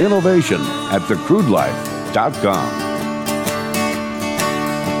 environmental innovation at thecrudelife.com.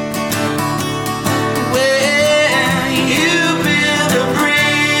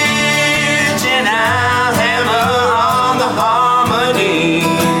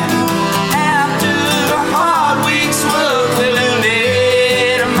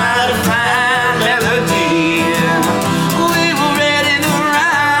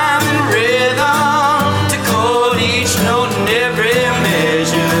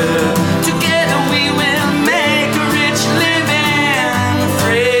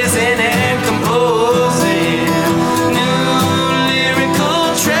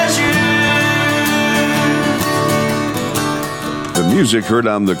 music heard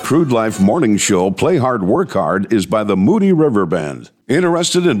on the Crude Life Morning Show, Play Hard, Work Hard, is by the Moody River Band.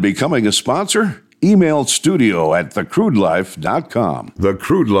 Interested in becoming a sponsor? Email studio@thecrudelife.com. The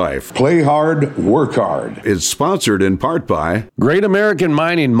Crude Life, Play Hard, Work Hard is sponsored in part by Great American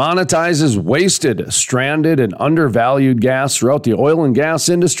Mining monetizes wasted, stranded, and undervalued gas throughout the oil and gas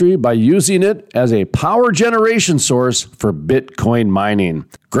industry by using it as a power generation source for Bitcoin mining.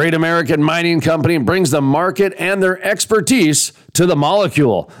 Great American Mining Company brings the market and their expertise to the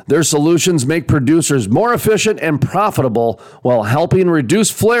molecule. Their solutions make producers more efficient and profitable while helping reduce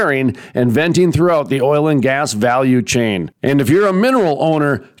flaring and venting throughout the oil and gas value chain. And if you're a mineral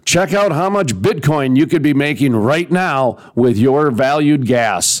owner, check out how much Bitcoin you could be making right now with your valued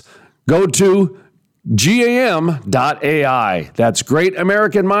gas. Go to GAM.AI. That's Great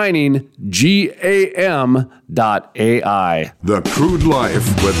American Mining, GAM.AI. The Crude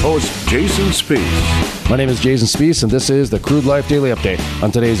Life with host Jason Spees. My name is Jason Spees, and this is the Crude Life Daily Update.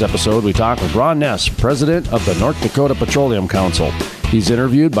 On today's episode, we talk with Ron Ness, president of the North Dakota Petroleum Council. He's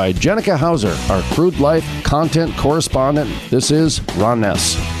interviewed by Jenica Hauser, our Crude Life content correspondent. This is Ron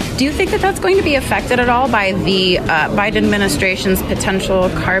Ness. Do you think that that's going to be affected at all by the Biden administration's potential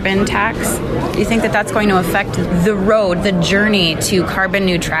carbon tax? Do you think that that's going to affect the road, the journey to carbon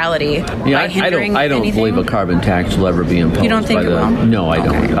neutrality? Yeah, I don't believe a carbon tax will ever be imposed. You don't think it will? No, I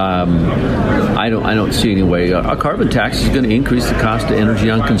don't. I don't see any way. A carbon tax is going to increase the cost of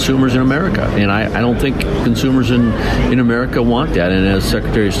energy on consumers in America, and I don't think consumers in America want that. And as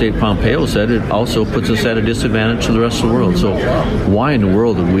Secretary of State Pompeo said, it also puts us at a disadvantage to the rest of the world. So why in the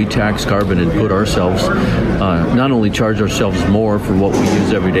world would we tax carbon and put ourselves, not only charge ourselves more for what we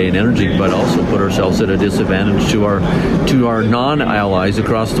use every day in energy, but also put ourselves at a disadvantage to our non-allies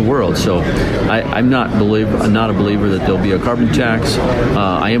across the world? So I'm not a believer that there'll be a carbon tax.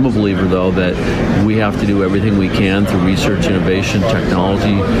 I am a believer, though, that we have to do everything we can through research, innovation,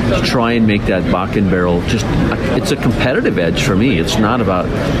 technology to try and make that Bakken barrel it's a competitive edge for me. It's not about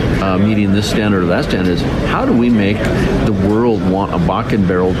meeting this standard or that standard. It's how do we make the world want a Bakken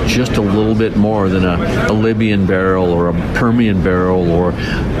barrel just a little bit more than a Libyan barrel or a Permian barrel or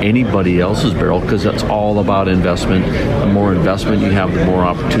anybody else's barrel, because that's all about investment. The more investment you have, the more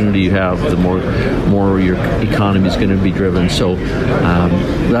opportunity you have, the more your economy is going to be driven. So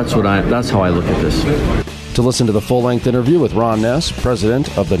that's how I look at this. To listen to the full-length interview with Ron Ness,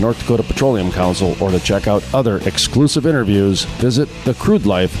 president of the North Dakota Petroleum Council, or to check out other exclusive interviews, visit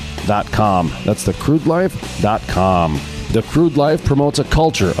thecrudelife.com. That's thecrudelife.com. The Crude Life promotes a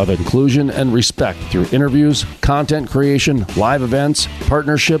culture of inclusion and respect through interviews, content creation, live events,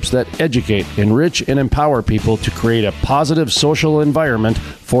 partnerships that educate, enrich, and empower people to create a positive social environment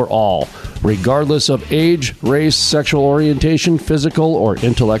for all, regardless of age, race, sexual orientation, physical, or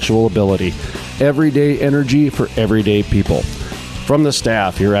intellectual ability. Everyday energy for everyday people. From the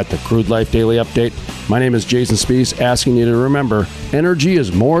staff here at the Crude Life Daily Update, my name is Jason Spees, asking you to remember, energy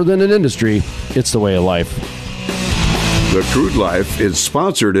is more than an industry, it's the way of life. The Crude Life is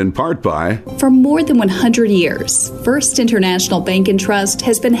sponsored in part by... For more than 100 years, First International Bank and Trust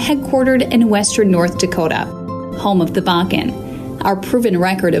has been headquartered in western North Dakota, home of the Bakken. Our proven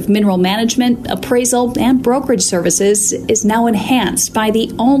record of mineral management, appraisal, and brokerage services is now enhanced by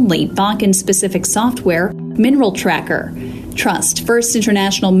the only Bakken-specific software, Mineral Tracker. Trust First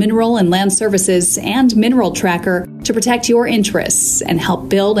International Mineral and Land Services and Mineral Tracker to protect your interests and help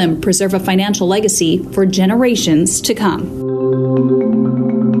build and preserve a financial legacy for generations to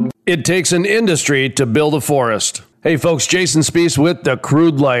come. It takes an industry to build a forest. Hey folks, Jason Spees with The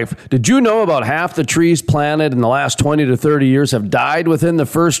Crude Life. Did you know about half the trees planted in the last 20 to 30 years have died within the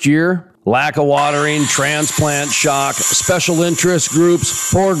first year? Lack of watering, transplant shock, special interest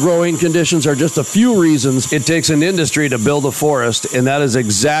groups, poor growing conditions are just a few reasons it takes an industry to build a forest, and that is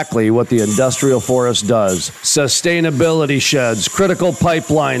exactly what the industrial forest does. Sustainability sheds, critical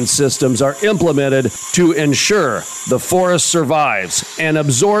pipeline systems are implemented to ensure the forest survives and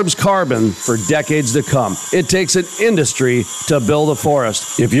absorbs carbon for decades to come. It takes an industry to build a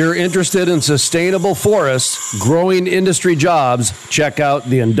forest. If you're interested in sustainable forests, growing industry jobs, check out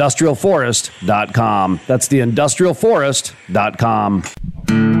theindustrialforest.com. That's theindustrialforest.com.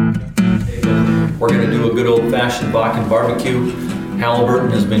 We're going to do a good old-fashioned Bakken barbecue.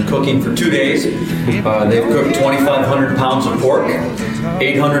 Halliburton has been cooking for 2 days. They've cooked 2,500 pounds of pork,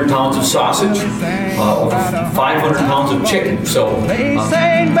 800 pounds of sausage, over 500 pounds of chicken. So bass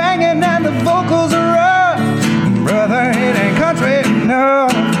ain't banging and the vocals are rough. Brother, it ain't country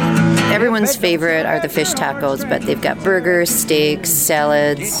enough. Everyone's favorite are the fish tacos, but they've got burgers, steaks,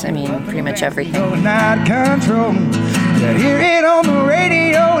 salads, I mean, pretty much everything. Not control. You hear it on the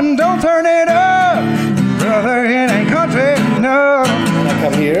radio and don't turn it up. Brother, it ain't country enough. And I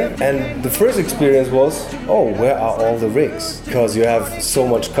come here, and the first experience was, oh, where are all the rigs? Because you have so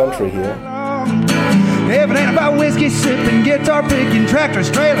much country here. If it ain't about whiskey sipping, guitar picking, tractors,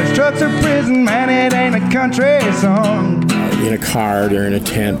 trailers, trucks, or prison, man, it ain't a country song. In a car, they're in a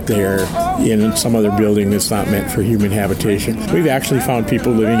tent, they're in some other building that's not meant for human habitation. We've actually found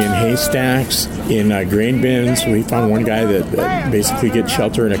people living in haystacks, in grain bins. We found one guy that basically gets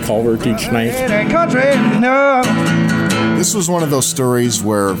shelter in a culvert each night. It ain't country enough. This was one of those stories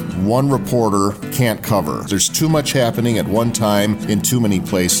where one reporter can't cover. There's too much happening at one time in too many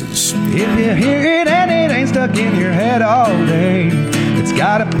places. If you hear it and it ain't stuck in your head all day, it's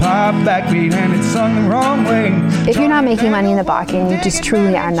got a pop backbeat and it's sung the wrong way. If you're not making money in the Bakken, you just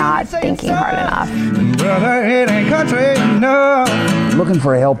truly are not thinking hard enough. Brother, it ain't country enough. Looking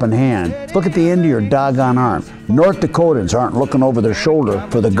for a helping hand. Look at the end of your doggone arm. North Dakotans aren't looking over their shoulder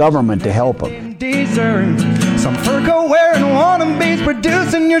for the government to help them. Deserve some fur coat wearing wannabes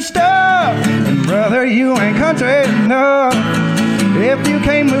producing your stuff. And brother, you ain't country enough. If you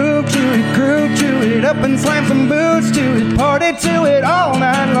can't move to it, groove to it, up and slam some boots to it, party to it all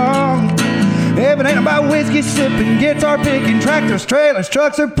night long. If it ain't about whiskey sipping, guitar picking, tractors, trailers,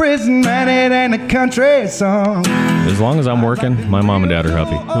 trucks, or prison, man, it ain't a country song. As long as I'm working, my mom and dad are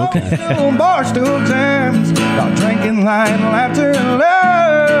happy. Okay. Barstool jams, about drinking, lying, laughter, and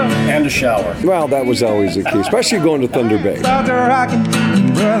love. And a shower. Well, that was always the key, especially going to Thunder Bay. About to rockin',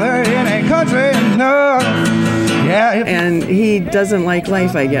 brother, it ain't country enough. Yeah, and he doesn't like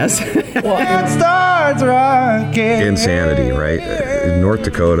life, I guess. Well, it starts rocking. Insanity, right? North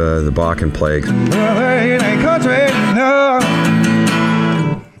Dakota, the Bakken Plague. Brother, it ain't country enough.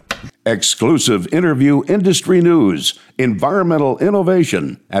 Exclusive interview, industry news, environmental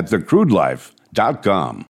innovation at thecrudelife.com.